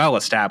well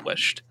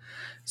established.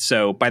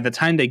 So by the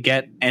time they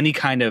get any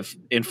kind of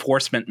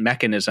enforcement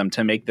mechanism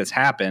to make this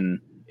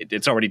happen,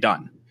 it's already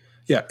done.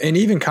 Yeah, and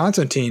even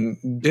Constantine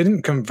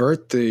didn't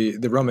convert the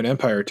Roman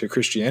Empire to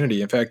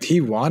Christianity. In fact, he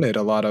wanted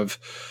a lot of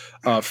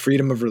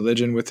freedom of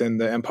religion within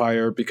the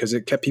empire because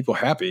it kept people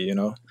happy, you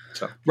know.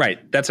 So.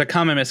 Right. That's a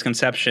common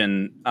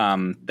misconception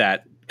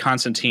that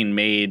Constantine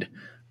made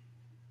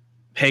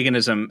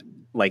paganism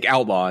like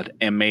outlawed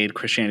and made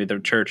Christianity the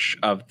church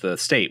of the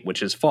state,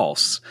 which is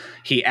false.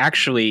 He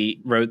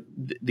actually wrote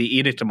the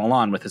Edict of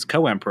Milan with his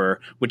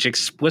co-emperor, which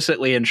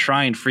explicitly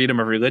enshrined freedom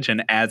of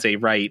religion as a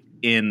right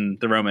in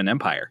the Roman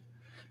Empire.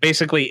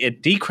 Basically,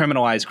 it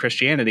decriminalized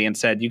Christianity and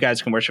said, you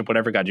guys can worship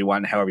whatever God you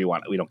want and however you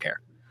want. We don't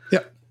care.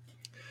 Yeah.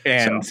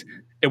 And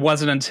it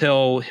wasn't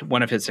until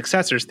one of his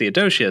successors,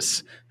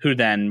 Theodosius, who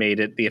then made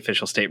it the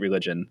official state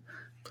religion.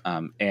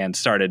 And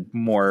started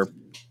more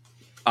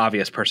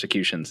obvious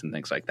persecutions and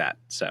things like that.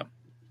 So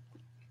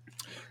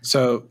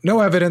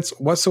no evidence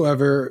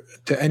whatsoever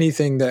to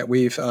anything that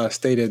we've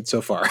stated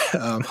so far.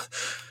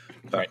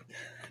 Right.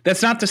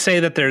 That's not to say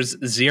that there's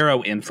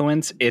zero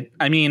influence.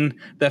 I mean,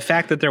 the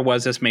fact that there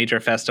was this major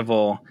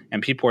festival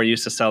and people are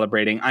used to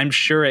celebrating, I'm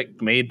sure it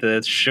made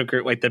the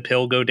sugar, like the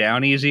pill, go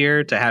down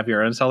easier to have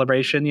your own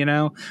celebration, you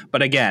know?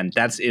 But again,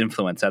 that's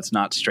influence. That's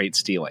not straight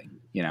stealing,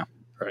 you know?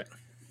 Right.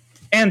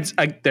 And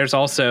there's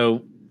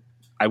also,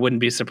 I wouldn't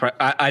be surprised.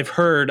 I've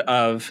heard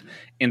of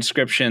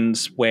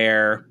inscriptions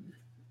where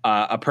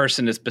a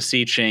person is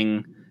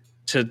beseeching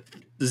to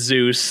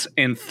Zeus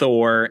and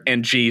Thor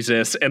and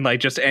Jesus and like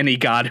just any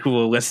god who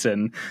will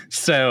listen.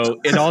 So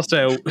it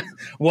also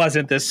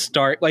wasn't this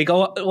start. Like a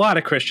lot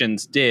of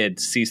Christians did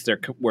cease their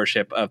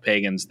worship of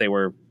pagans. They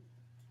were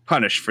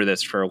punished for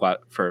this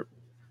for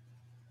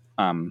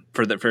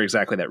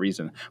exactly that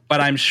reason.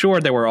 But I'm sure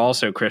there were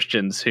also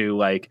Christians who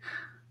like.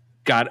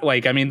 God,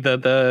 like, I mean,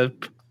 the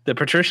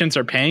patricians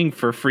are paying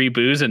for free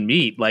booze and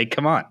meat. Like,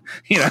 come on,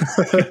 you know?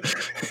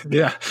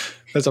 Yeah.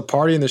 There's a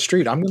party in the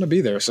street. I'm going to be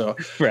there. So,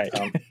 right.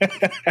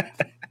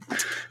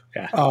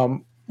 Yeah.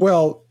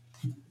 Well,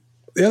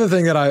 the other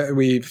thing that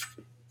we've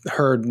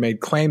heard made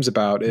claims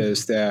about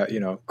is that,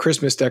 you know,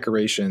 Christmas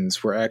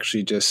decorations were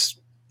actually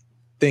just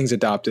things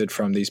adopted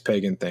from these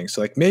pagan things.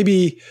 So like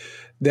maybe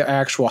the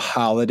actual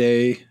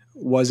holiday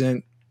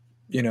wasn't,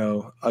 you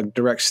know, a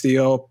direct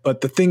steal,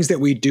 but the things that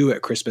we do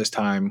at Christmas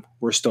time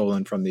were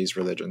stolen from these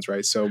religions,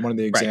 right? So one of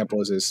the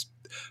examples is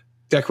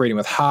decorating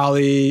with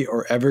holly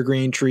or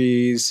evergreen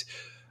trees.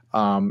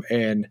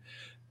 And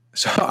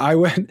so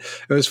it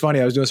was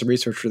funny. I was doing some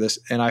research for this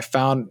and I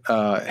found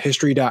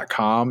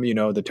history.com, you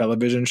know, the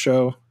television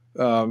show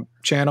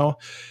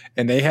channel,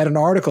 and they had an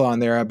article on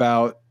there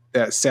about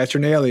that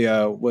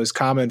Saturnalia was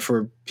common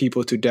for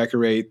people to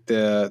decorate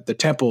the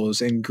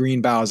temples in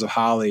green boughs of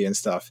holly and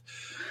stuff.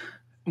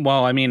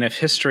 Well, I mean, if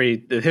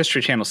the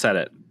History Channel said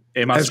it,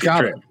 it must be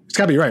true. It's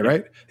got to be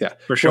right? Yeah.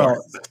 For sure.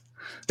 Well,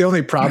 the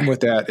only problem with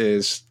that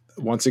is,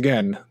 once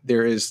again,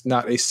 there is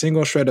not a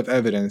single shred of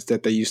evidence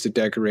that they used to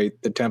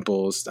decorate the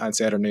temples on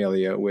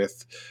Saturnalia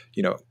with,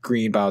 you know,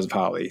 green boughs of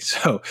holly.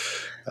 So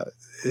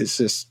it's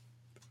just.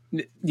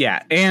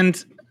 Yeah.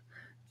 And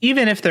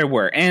even if there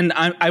were, and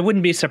I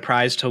wouldn't be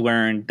surprised to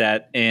learn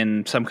that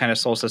in some kind of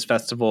solstice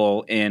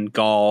festival in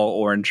Gaul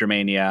or in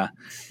Germania,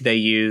 they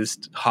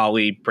used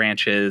holly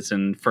branches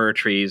and fir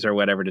trees or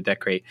whatever to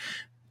decorate.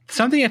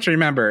 Something you have to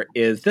remember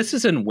is this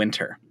is in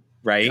winter,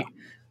 right? Yeah.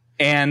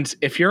 And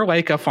if you're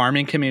like a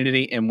farming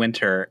community in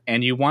winter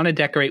and you want to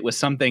decorate with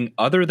something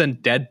other than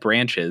dead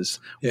branches,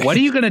 what are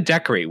you going to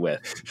decorate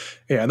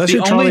with? Yeah, unless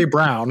you're Charlie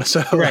Brown.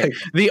 So right.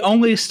 The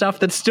only stuff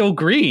that's still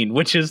green,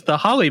 which is the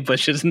holly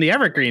bushes and the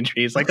evergreen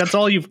trees, like that's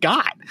all you've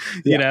got,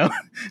 you know?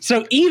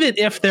 So even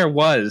if there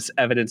was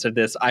evidence of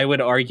this, I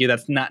would argue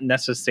that's not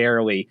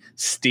necessarily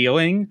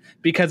stealing,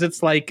 because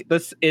it's like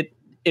this,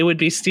 it would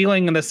be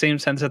stealing in the same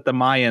sense that the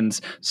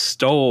Mayans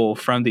stole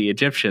from the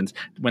Egyptians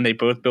when they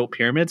both built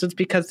pyramids. It's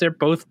because they're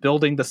both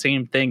building the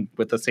same thing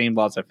with the same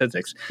laws of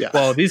physics. Yeah.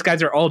 Well, these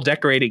guys are all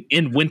decorating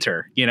in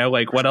winter, you know,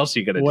 like what else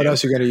are you going to do? What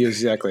else are you going to use?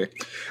 Exactly.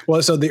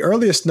 Well, so the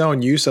earliest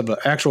known use of the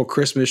actual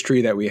Christmas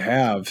tree that we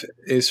have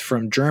is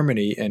from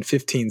Germany in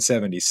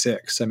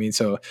 1576. I mean,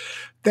 so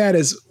that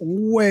is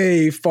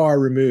way far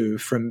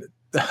removed from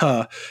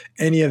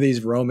any of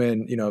these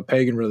Roman,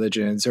 pagan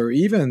religions, or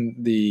even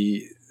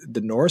the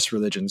Norse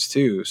religions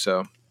too.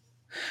 So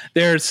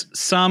there's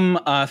some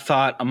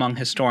thought among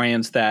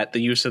historians that the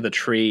use of the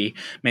tree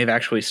may have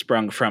actually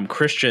sprung from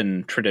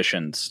Christian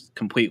traditions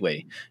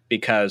completely,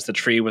 because the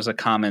tree was a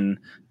common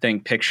thing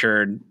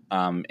pictured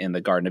in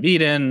the Garden of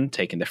Eden,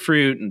 taking the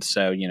fruit. And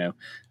so,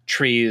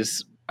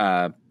 trees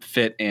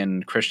fit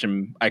in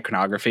Christian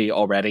iconography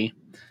already.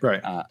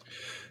 Right.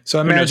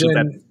 So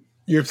imagine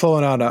you're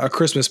pulling on a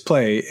Christmas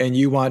play and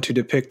you want to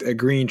depict a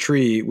green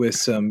tree with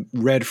some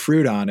red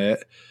fruit on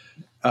it.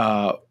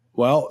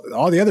 Well,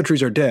 all the other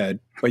trees are dead,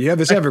 but you have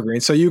this evergreen.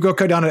 So you go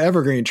cut down an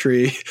evergreen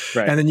tree,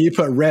 right, and then you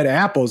put red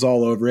apples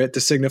all over it to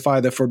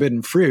signify the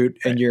forbidden fruit.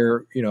 And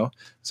you're,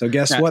 so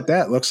guess what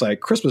that looks like?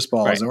 Christmas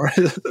balls. Right.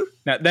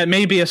 Now, that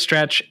may be a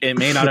stretch. It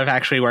may not have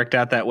actually worked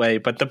out that way.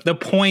 But the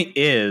point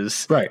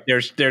is, right,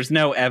 there's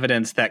no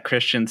evidence that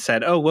Christians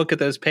said, oh, look at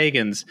those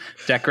pagans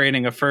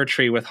decorating a fir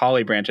tree with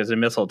holly branches and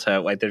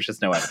mistletoe. Like, there's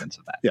just no evidence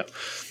of that. Yeah.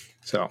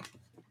 So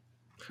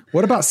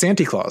what about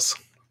Santa Claus?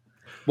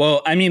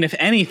 Well, I mean, if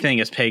anything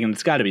is pagan,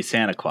 it's got to be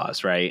Santa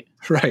Claus, right?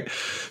 Right.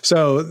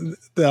 So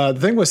the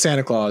thing with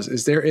Santa Claus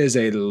is there is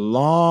a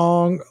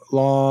long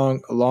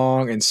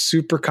and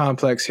super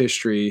complex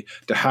history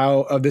to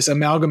how of this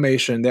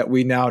amalgamation that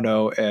we now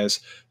know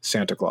as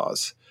Santa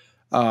Claus.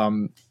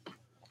 So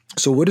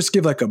we'll just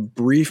give like a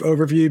brief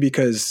overview,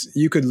 because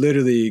you could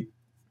literally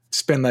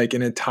spend like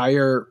an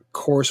entire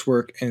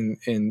coursework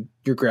in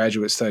your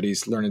graduate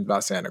studies learning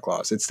about Santa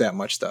Claus. It's that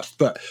much stuff.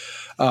 But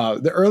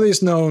the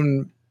earliest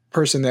known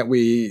person that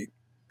we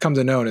come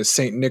to know as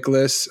Saint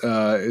Nicholas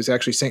is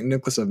actually Saint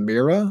Nicholas of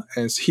Myra,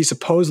 and he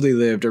supposedly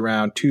lived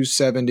around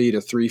 270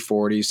 to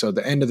 340, so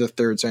the end of the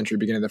 3rd century,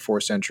 beginning of the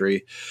 4th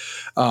century.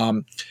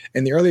 And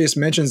the earliest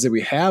mentions that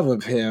we have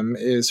of him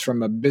is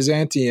from a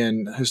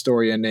Byzantine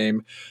historian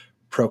named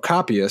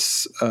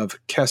Procopius of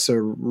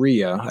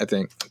Caesarea, I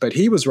think, but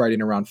he was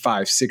writing around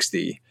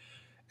 560,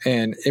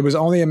 and it was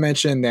only a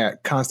mention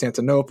that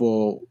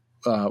Constantinople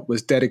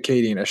was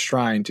dedicating a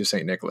shrine to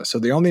St. Nicholas. So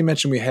the only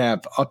mention we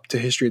have up to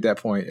history at that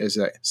point is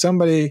that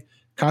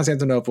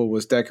Constantinople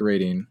was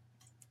decorating.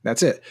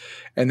 That's it.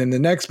 And then the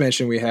next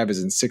mention we have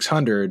is in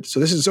 600.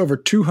 So this is over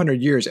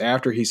 200 years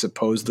after he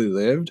supposedly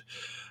lived.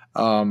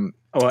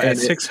 At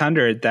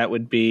 600, that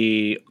would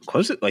be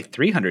close to like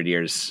 300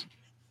 years.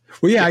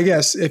 Well, yeah, I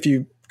guess if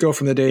you go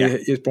from the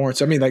day he was born.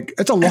 So, I mean, like,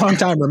 it's a long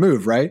time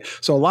removed, right?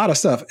 So a lot of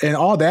stuff. And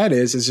all that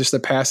is just a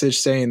passage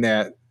saying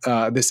that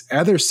this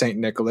other St.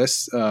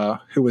 Nicholas,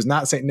 who was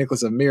not St.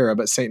 Nicholas of Myra,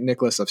 but St.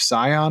 Nicholas of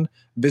Sion,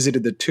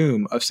 visited the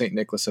tomb of St.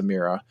 Nicholas of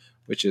Myra,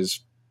 which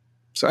is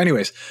 – so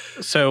anyways.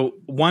 So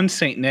one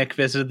St. Nick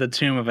visited the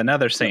tomb of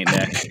another St.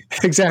 Nick.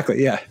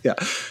 Exactly, yeah.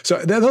 So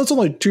those are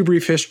only two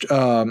brief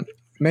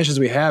mentions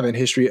we have in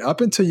history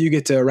up until you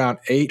get to around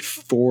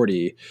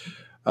 840,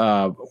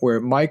 where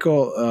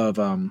Michael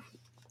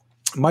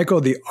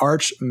the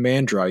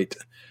Archimandrite,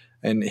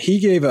 and he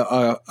gave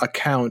a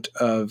account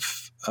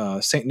of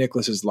St.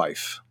 Nicholas's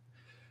life.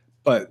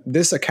 But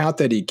this account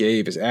that he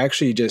gave is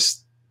actually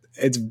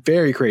it's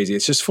very crazy.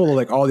 It's just full of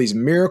like all these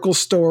miracle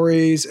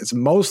stories. It's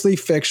mostly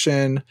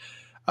fiction.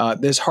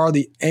 There's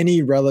hardly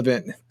any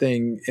relevant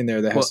thing in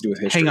there that has to do with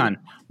history. Hang on.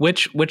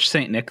 Which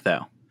St. Nick,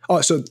 though?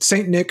 Oh, so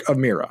St. Nick of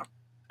Myra.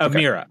 Of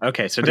Myra.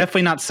 Okay, so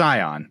definitely not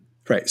Sion.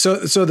 Right. So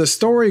the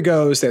story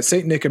goes that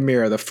St. Nick of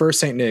Myra, the first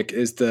St. Nick,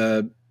 is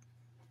the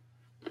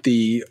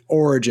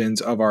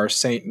origins of our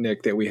Saint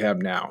Nick that we have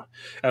now.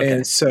 Okay.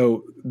 And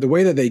so the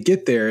way that they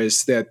get there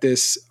is that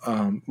this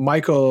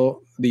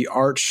Michael the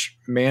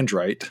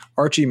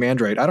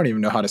Archimandrite, I don't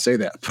even know how to say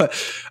that, but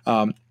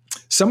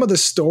some of the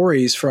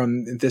stories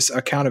from this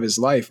account of his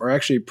life are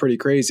actually pretty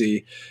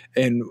crazy.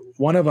 And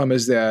one of them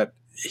is that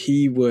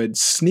he would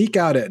sneak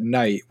out at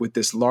night with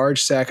this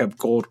large sack of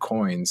gold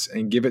coins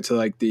and give it to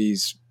like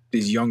these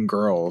young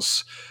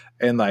girls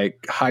and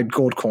like hide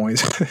gold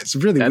coins. It's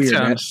really weird. That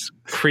sounds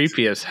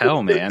creepy as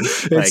hell, man.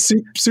 It's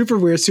super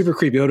weird, super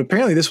creepy. But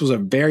apparently this was a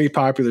very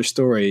popular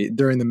story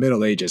during the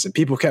Middle Ages, and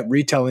people kept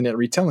retelling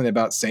it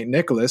about St.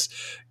 Nicholas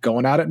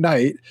going out at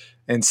night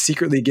and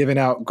secretly giving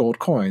out gold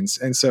coins.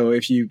 And so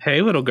if you...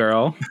 Hey, little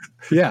girl.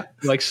 Yeah.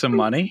 Like some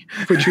money?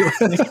 Would you...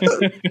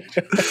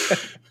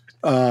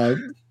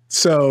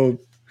 So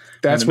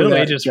that's where the Middle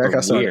Ages were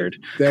weird.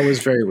 That was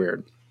very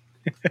weird.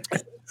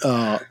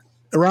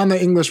 Around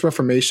the English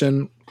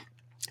Reformation,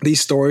 these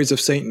stories of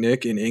St.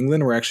 Nick in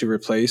England were actually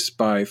replaced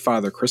by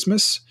Father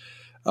Christmas.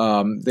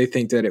 They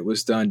think that it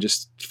was done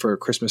just for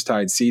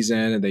Christmastide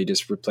season, and they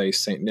just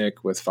replaced St.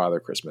 Nick with Father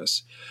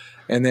Christmas.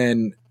 And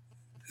then,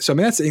 so I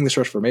mean, that's the English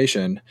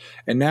Reformation.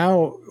 And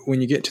now when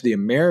you get to the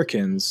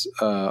Americans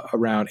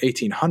around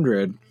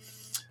 1800,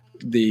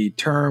 the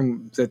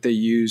term that they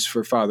used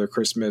for Father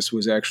Christmas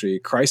was actually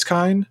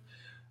Christkind,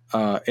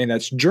 and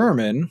that's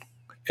German,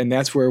 and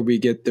that's where we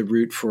get the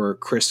root for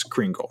Kris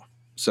Kringle.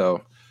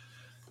 So...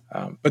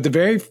 but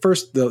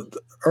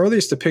the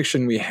earliest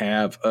depiction we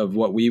have of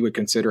what we would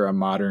consider a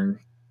modern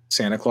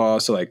Santa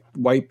Claus, so like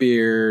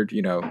Whitebeard,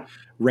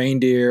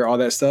 reindeer, all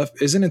that stuff,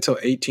 isn't until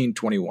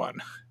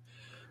 1821,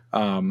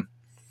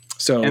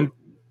 And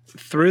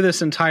through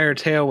this entire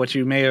tale, what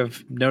you may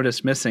have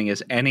noticed missing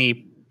is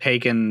any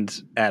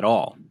pagans at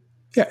all.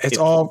 Yeah, it's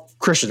all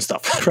Christian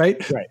stuff, right?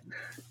 Right.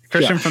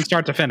 Christian from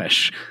start to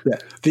finish. Yeah.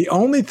 The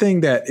only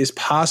thing that is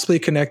possibly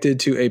connected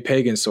to a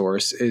pagan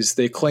source is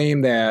they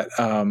claim that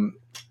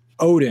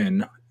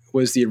Odin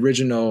was the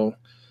original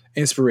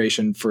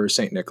inspiration for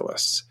St.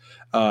 Nicholas.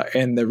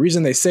 And the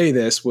reason they say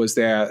this was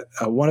that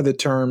one of the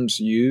terms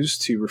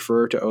used to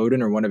refer to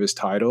Odin, or one of his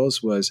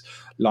titles, was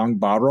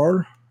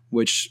Langbaror,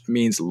 which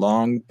means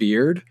long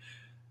beard.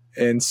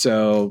 And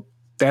so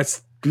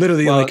that's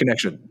literally the only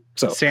connection.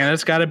 So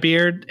Santa's got a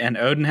beard and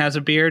Odin has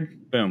a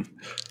beard. Boom.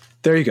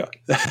 There you go.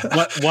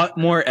 What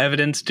more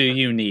evidence do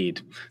you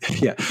need?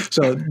 Yeah.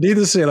 So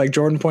needless to say, like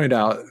Jordan pointed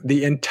out,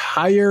 the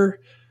entire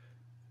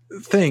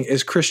thing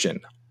is Christian.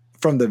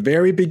 From the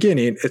very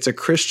beginning, it's a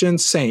Christian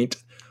saint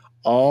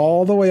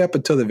all the way up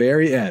until the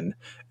very end,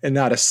 and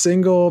not a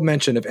single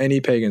mention of any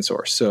pagan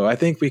source. So I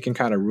think we can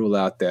kind of rule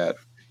out that.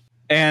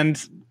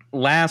 And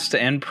last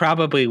and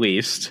probably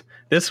least,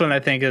 this one I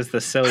think is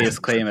the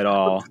silliest claim of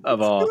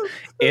all,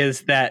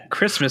 is that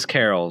Christmas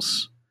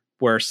carols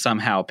were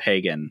somehow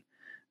pagan.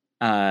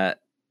 Now,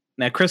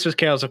 Christmas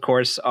carols, of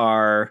course,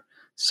 are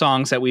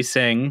songs that we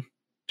sing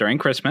during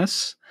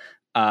Christmas.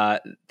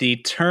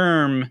 The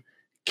term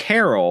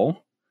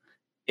carol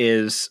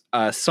is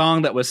a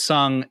song that was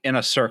sung in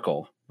a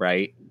circle,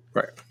 right?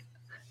 Right.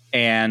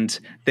 And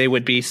they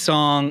would be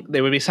sung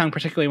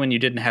particularly when you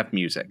didn't have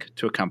music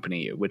to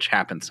accompany you, which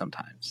happens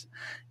sometimes.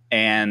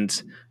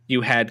 And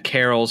you had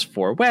carols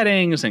for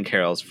weddings and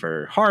carols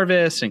for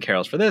harvest and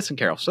carols for this and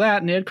carols for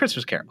that, and you had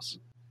Christmas carols.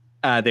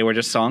 They were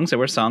just songs that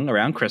were sung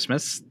around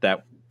Christmas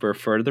that were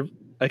for the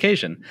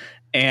occasion.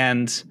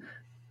 And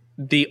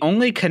the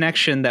only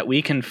connection that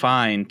we can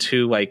find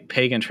to like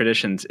pagan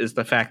traditions is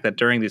the fact that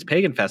during these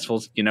pagan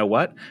festivals, you know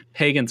what?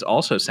 Pagans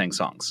also sang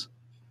songs.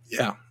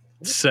 Yeah.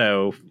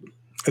 So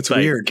it's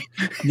weird.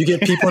 You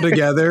get people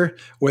together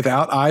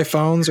without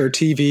iPhones or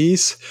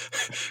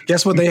TVs.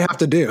 Guess what they have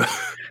to do?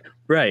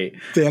 Right.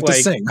 They have to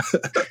sing.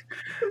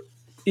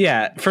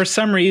 Yeah, for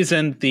some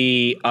reason,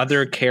 the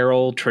other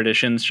carol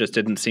traditions just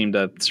didn't seem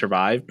to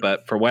survive.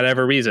 But for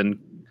whatever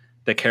reason,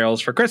 the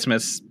carols for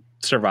Christmas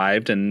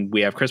survived, and we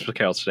have Christmas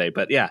carols today.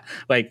 But yeah,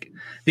 like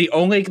the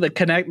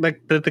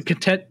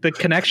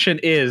connection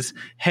is,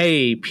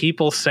 hey,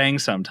 people sang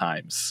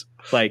sometimes.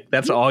 Like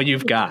that's all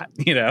you've got,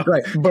 you know?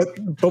 Right.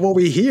 But what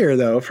we hear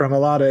though from a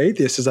lot of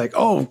atheists is like,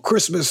 oh,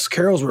 Christmas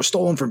carols were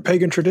stolen from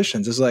pagan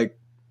traditions. It's like,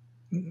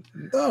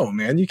 no,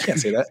 man, you can't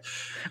say that.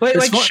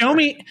 Like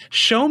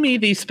show me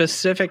the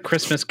specific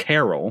Christmas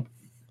carol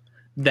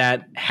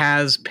that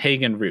has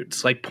pagan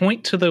roots. Like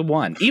point to the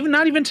one,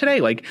 not even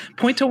today, like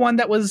point to one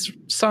that was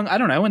sung, I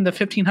don't know, in the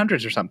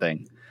 1500s or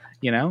something,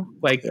 you know,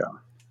 like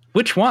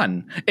which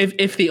one?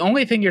 If the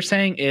only thing you're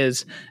saying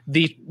is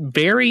the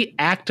very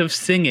act of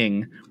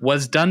singing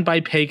was done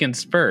by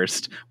pagans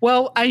first,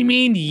 well, I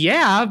mean,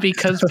 yeah,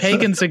 because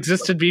pagans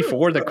existed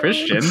before the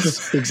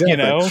Christians, exactly. You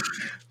know?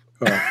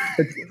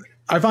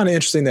 I find it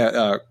interesting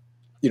that,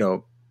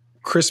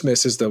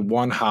 Christmas is the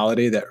one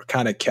holiday that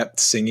kind of kept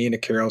singing the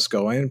carols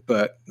going,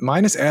 but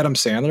minus Adam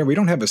Sandler, we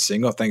don't have a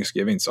single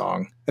Thanksgiving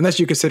song,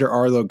 unless you consider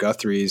Arlo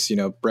Guthrie's,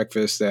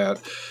 breakfast at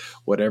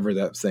whatever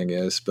that thing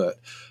is. But,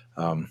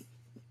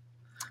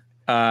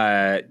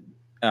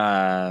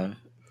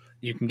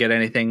 you can get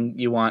anything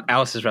you want.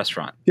 Alice's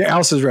Restaurant. Yeah.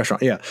 Alice's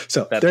Restaurant. Yeah.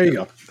 So there you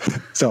go.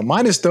 So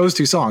minus those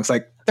two songs,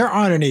 like there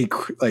aren't any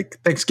like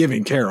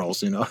Thanksgiving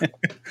carols,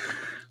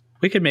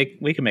 We could make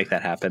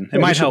that happen.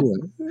 It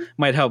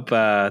might help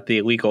the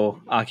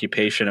illegal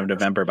occupation of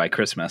November by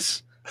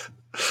Christmas.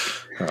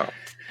 Oh.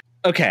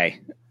 Okay.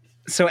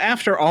 So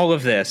after all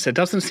of this, it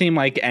doesn't seem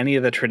like any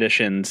of the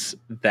traditions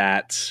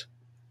that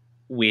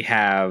we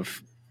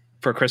have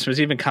for Christmas,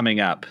 even coming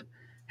up,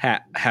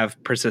 have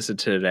persisted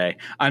to today.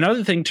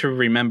 Another thing to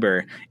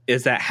remember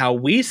is that how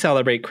we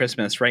celebrate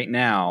Christmas right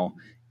now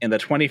in the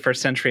 21st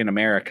century in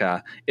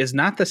America is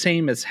not the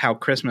same as how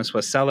Christmas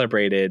was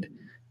celebrated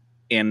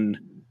in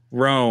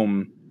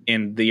Rome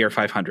in the year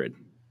 500.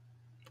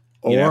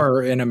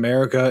 Or in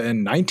America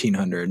in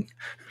 1900.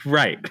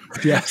 Right.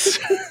 Yes.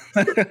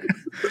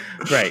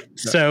 Right.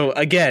 So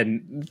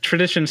again,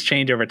 traditions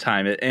change over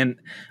time. And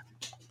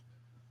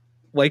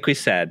like we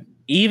said,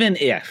 even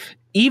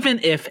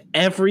if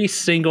every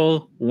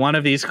single one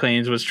of these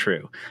claims was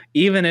true,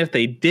 even if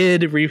they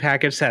did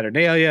repackage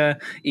Saturnalia,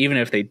 even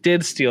if they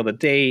did steal the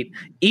date,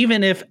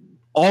 even if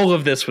all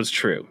of this was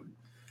true,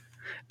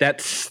 that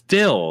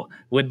still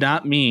would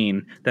not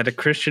mean that a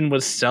Christian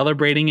was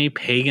celebrating a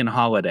pagan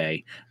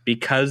holiday,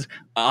 because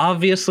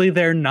obviously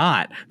they're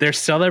not. They're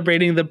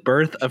celebrating the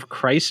birth of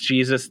Christ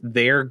Jesus,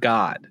 their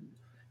God,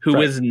 who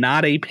is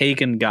not a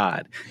pagan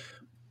God.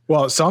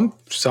 Well, some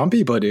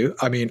people do.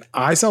 I mean,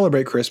 I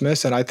celebrate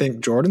Christmas, and I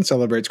think Jordan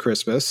celebrates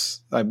Christmas.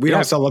 We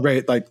don't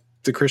celebrate like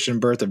the Christian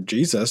birth of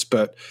Jesus,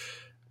 but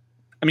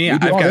I mean, we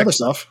do all the other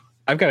stuff.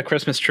 I've got a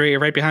Christmas tree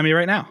right behind me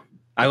right now.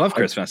 I love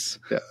Christmas.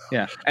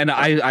 Yeah. And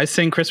I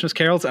sing Christmas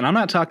carols, and I'm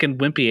not talking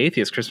wimpy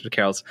atheist Christmas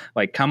carols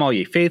like "Come All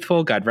Ye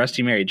Faithful," "God Rest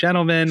You Merry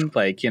Gentlemen,"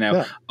 like,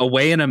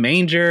 "Away in a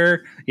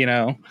Manger,"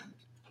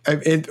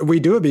 we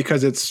do it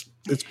because it's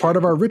part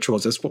of our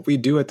rituals. It's what we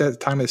do at that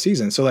time of the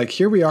season. So like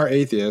here we are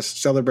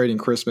atheists celebrating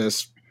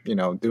Christmas,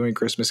 doing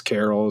Christmas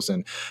carols,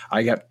 and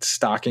I got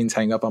stockings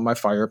hang up on my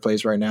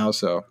fireplace right now.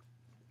 So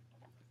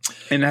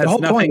and the whole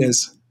point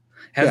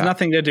has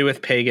nothing to do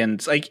with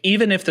pagans. Like,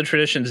 even if the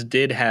traditions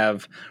did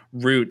have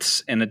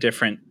roots in a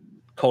different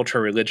culture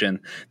or religion,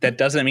 that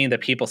doesn't mean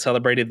that people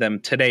celebrating them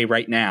today,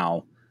 right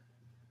now,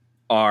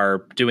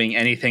 are doing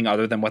anything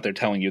other than what they're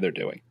telling you they're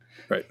doing.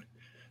 Right.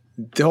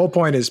 The whole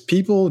point is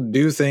people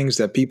do things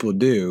that people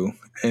do,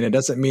 and it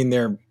doesn't mean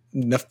they're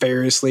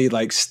nefariously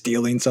like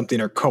stealing something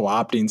or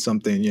co-opting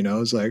something,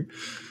 it's like.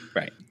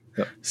 Right.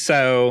 Yep.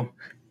 So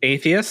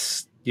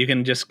atheists, you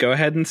can just go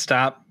ahead and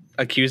stop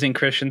accusing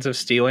Christians of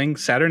stealing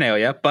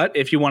Saturnalia. But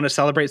if you want to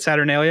celebrate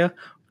Saturnalia,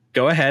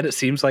 go ahead. It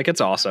seems like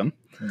it's awesome.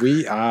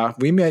 We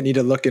might need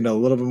to look into a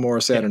little bit more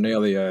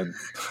Saturnalia.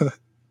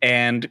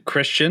 And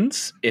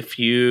Christians, if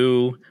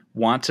you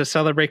want to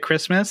celebrate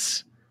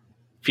Christmas,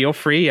 feel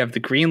free. You have the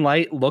green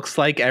light. Looks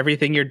like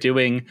everything you're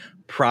doing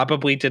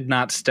probably did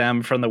not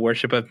stem from the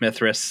worship of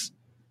Mithras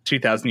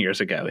 2,000 years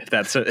ago, if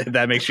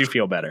that makes you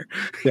feel better.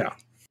 Yeah.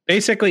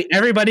 Basically,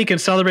 everybody can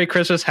celebrate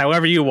Christmas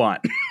however you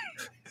want.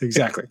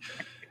 Exactly.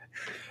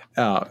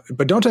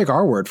 But don't take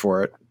our word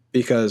for it,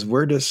 because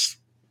we're just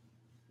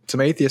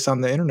some atheists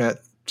on the internet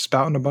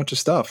spouting a bunch of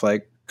stuff.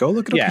 Like, go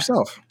look it up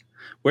yourself.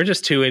 We're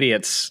just two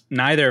idiots,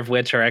 neither of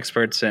which are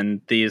experts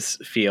in these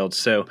fields.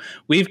 So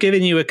we've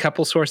given you a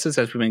couple sources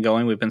as we've been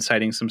going. We've been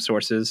citing some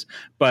sources,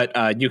 but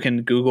you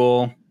can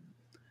Google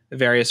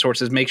various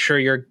sources. Make sure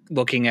you're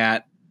looking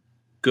at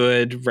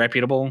good,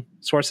 reputable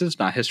sources,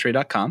 not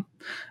history.com.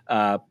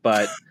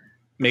 But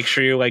make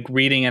sure you're like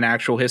reading an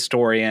actual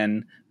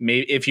historian.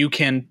 If you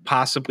can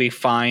possibly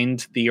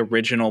find the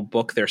original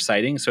book they're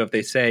citing. So if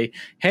they say,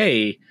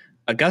 hey,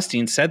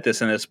 Augustine said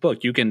this in this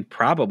book, you can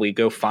probably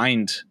go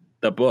find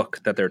the book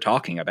that they're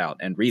talking about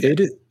and read it.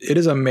 It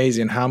is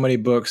amazing how many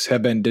books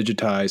have been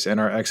digitized and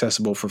are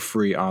accessible for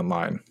free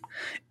online.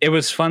 It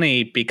was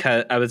funny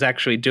because I was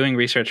actually doing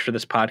research for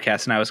this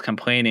podcast, and I was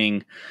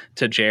complaining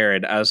to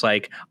Jared. I was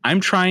like,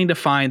 I'm trying to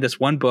find this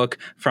one book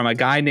from a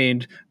guy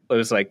named, it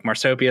was like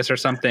Marsopius or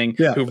something,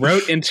 who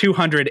wrote in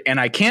 200,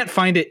 and I can't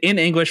find it in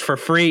English for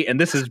free, and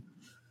this is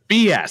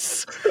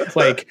BS.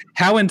 Like,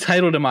 how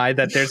entitled am I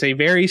that there's a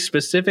very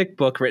specific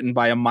book written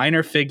by a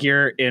minor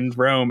figure in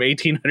Rome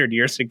 1800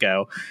 years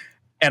ago,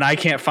 and I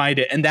can't find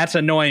it? And that's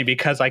annoying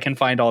because I can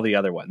find all the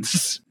other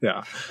ones.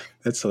 Yeah,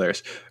 that's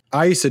hilarious.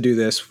 I used to do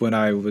this when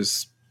I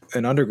was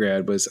an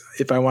undergrad. Was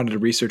if I wanted to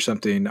research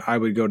something, I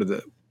would go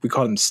to we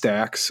call them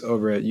stacks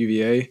over at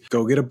UVA,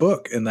 go get a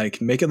book and like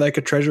make it like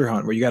a treasure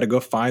hunt where you got to go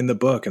find the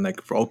book and like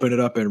open it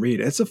up and read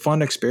it. It's a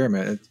fun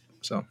experiment.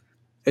 So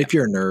if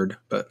you're a nerd,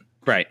 but.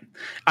 Right.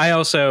 I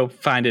also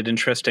find it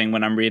interesting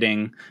when I'm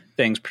reading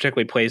things,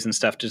 particularly plays and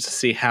stuff, just to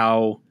see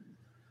how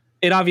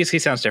it obviously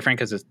sounds different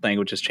because the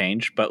language has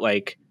changed, but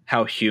like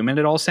how human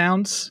it all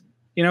sounds.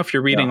 If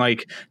you're reading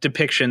like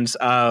depictions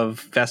of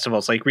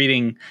festivals, like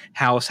reading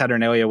how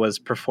Saturnalia was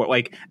performed,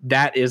 like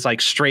that is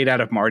like straight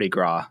out of Mardi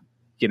Gras.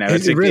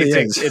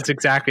 It's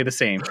exactly the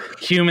same.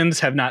 Humans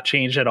have not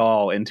changed at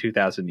all in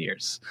 2,000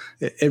 years.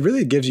 It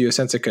really gives you a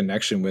sense of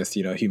connection with,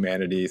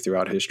 humanity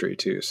throughout history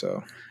too.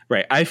 So,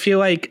 right. I feel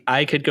like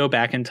I could go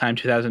back in time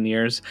 2,000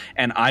 years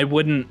and I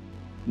wouldn't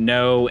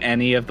know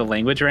any of the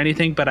language or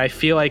anything, but I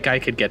feel like I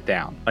could get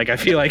down. Like, I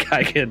feel like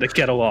I could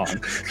get along.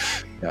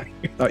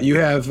 Yeah. You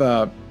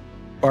have,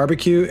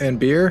 barbecue and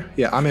beer?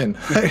 Yeah, I'm in.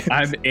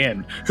 I'm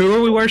in. Who are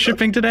we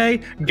worshiping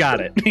today?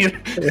 Got it.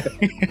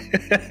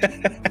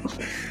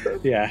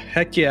 Yeah,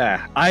 heck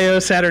yeah. Io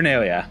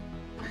Saturnalia.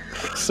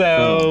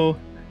 So,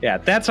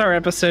 that's our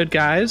episode,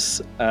 guys.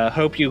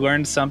 Hope you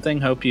learned something.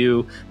 Hope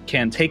you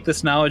can take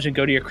this knowledge and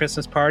go to your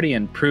Christmas party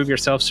and prove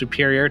yourself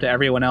superior to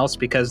everyone else,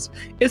 because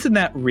isn't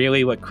that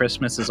really what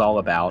Christmas is all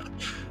about?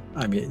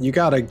 I mean, you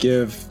got to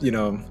give,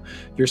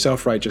 your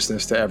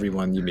self-righteousness to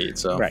everyone you meet.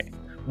 So, right.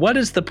 What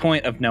is the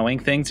point of knowing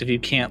things if you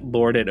can't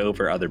lord it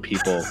over other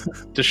people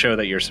to show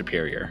that you're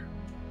superior?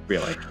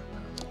 Really?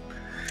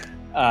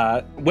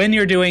 When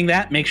you're doing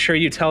that, make sure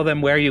you tell them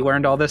where you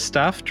learned all this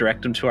stuff.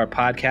 Direct them to our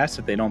podcast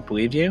if they don't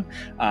believe you.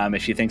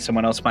 If you think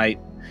someone else might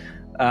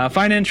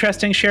find it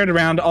interesting, share it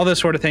around. All those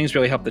sort of things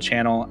really help the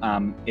channel.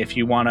 If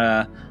you want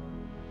to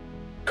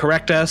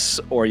correct us,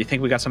 or you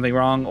think we got something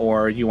wrong,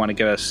 or you want to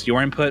give us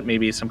your input,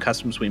 maybe some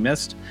customs we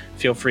missed,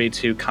 feel free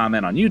to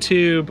comment on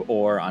YouTube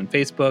or on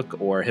Facebook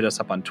or hit us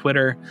up on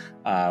Twitter.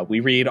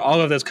 We read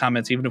all of those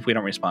comments, even if we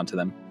don't respond to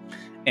them.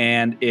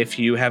 And if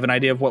you have an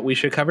idea of what we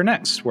should cover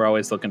next, we're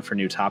always looking for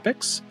new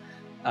topics.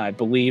 I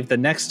believe the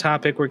next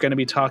topic we're going to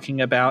be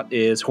talking about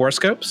is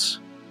horoscopes.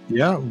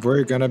 Yeah,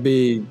 we're going to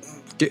be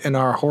getting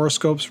our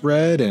horoscopes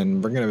read,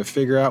 and we're going to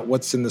figure out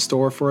what's in the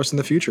store for us in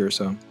the future.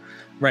 So.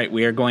 Right,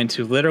 we are going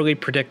to literally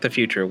predict the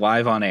future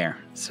live on air,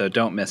 so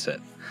don't miss it.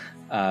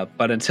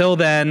 But until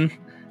then,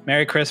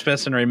 Merry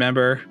Christmas, and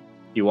remember,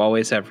 you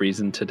always have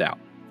reason to doubt.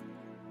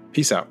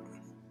 Peace out.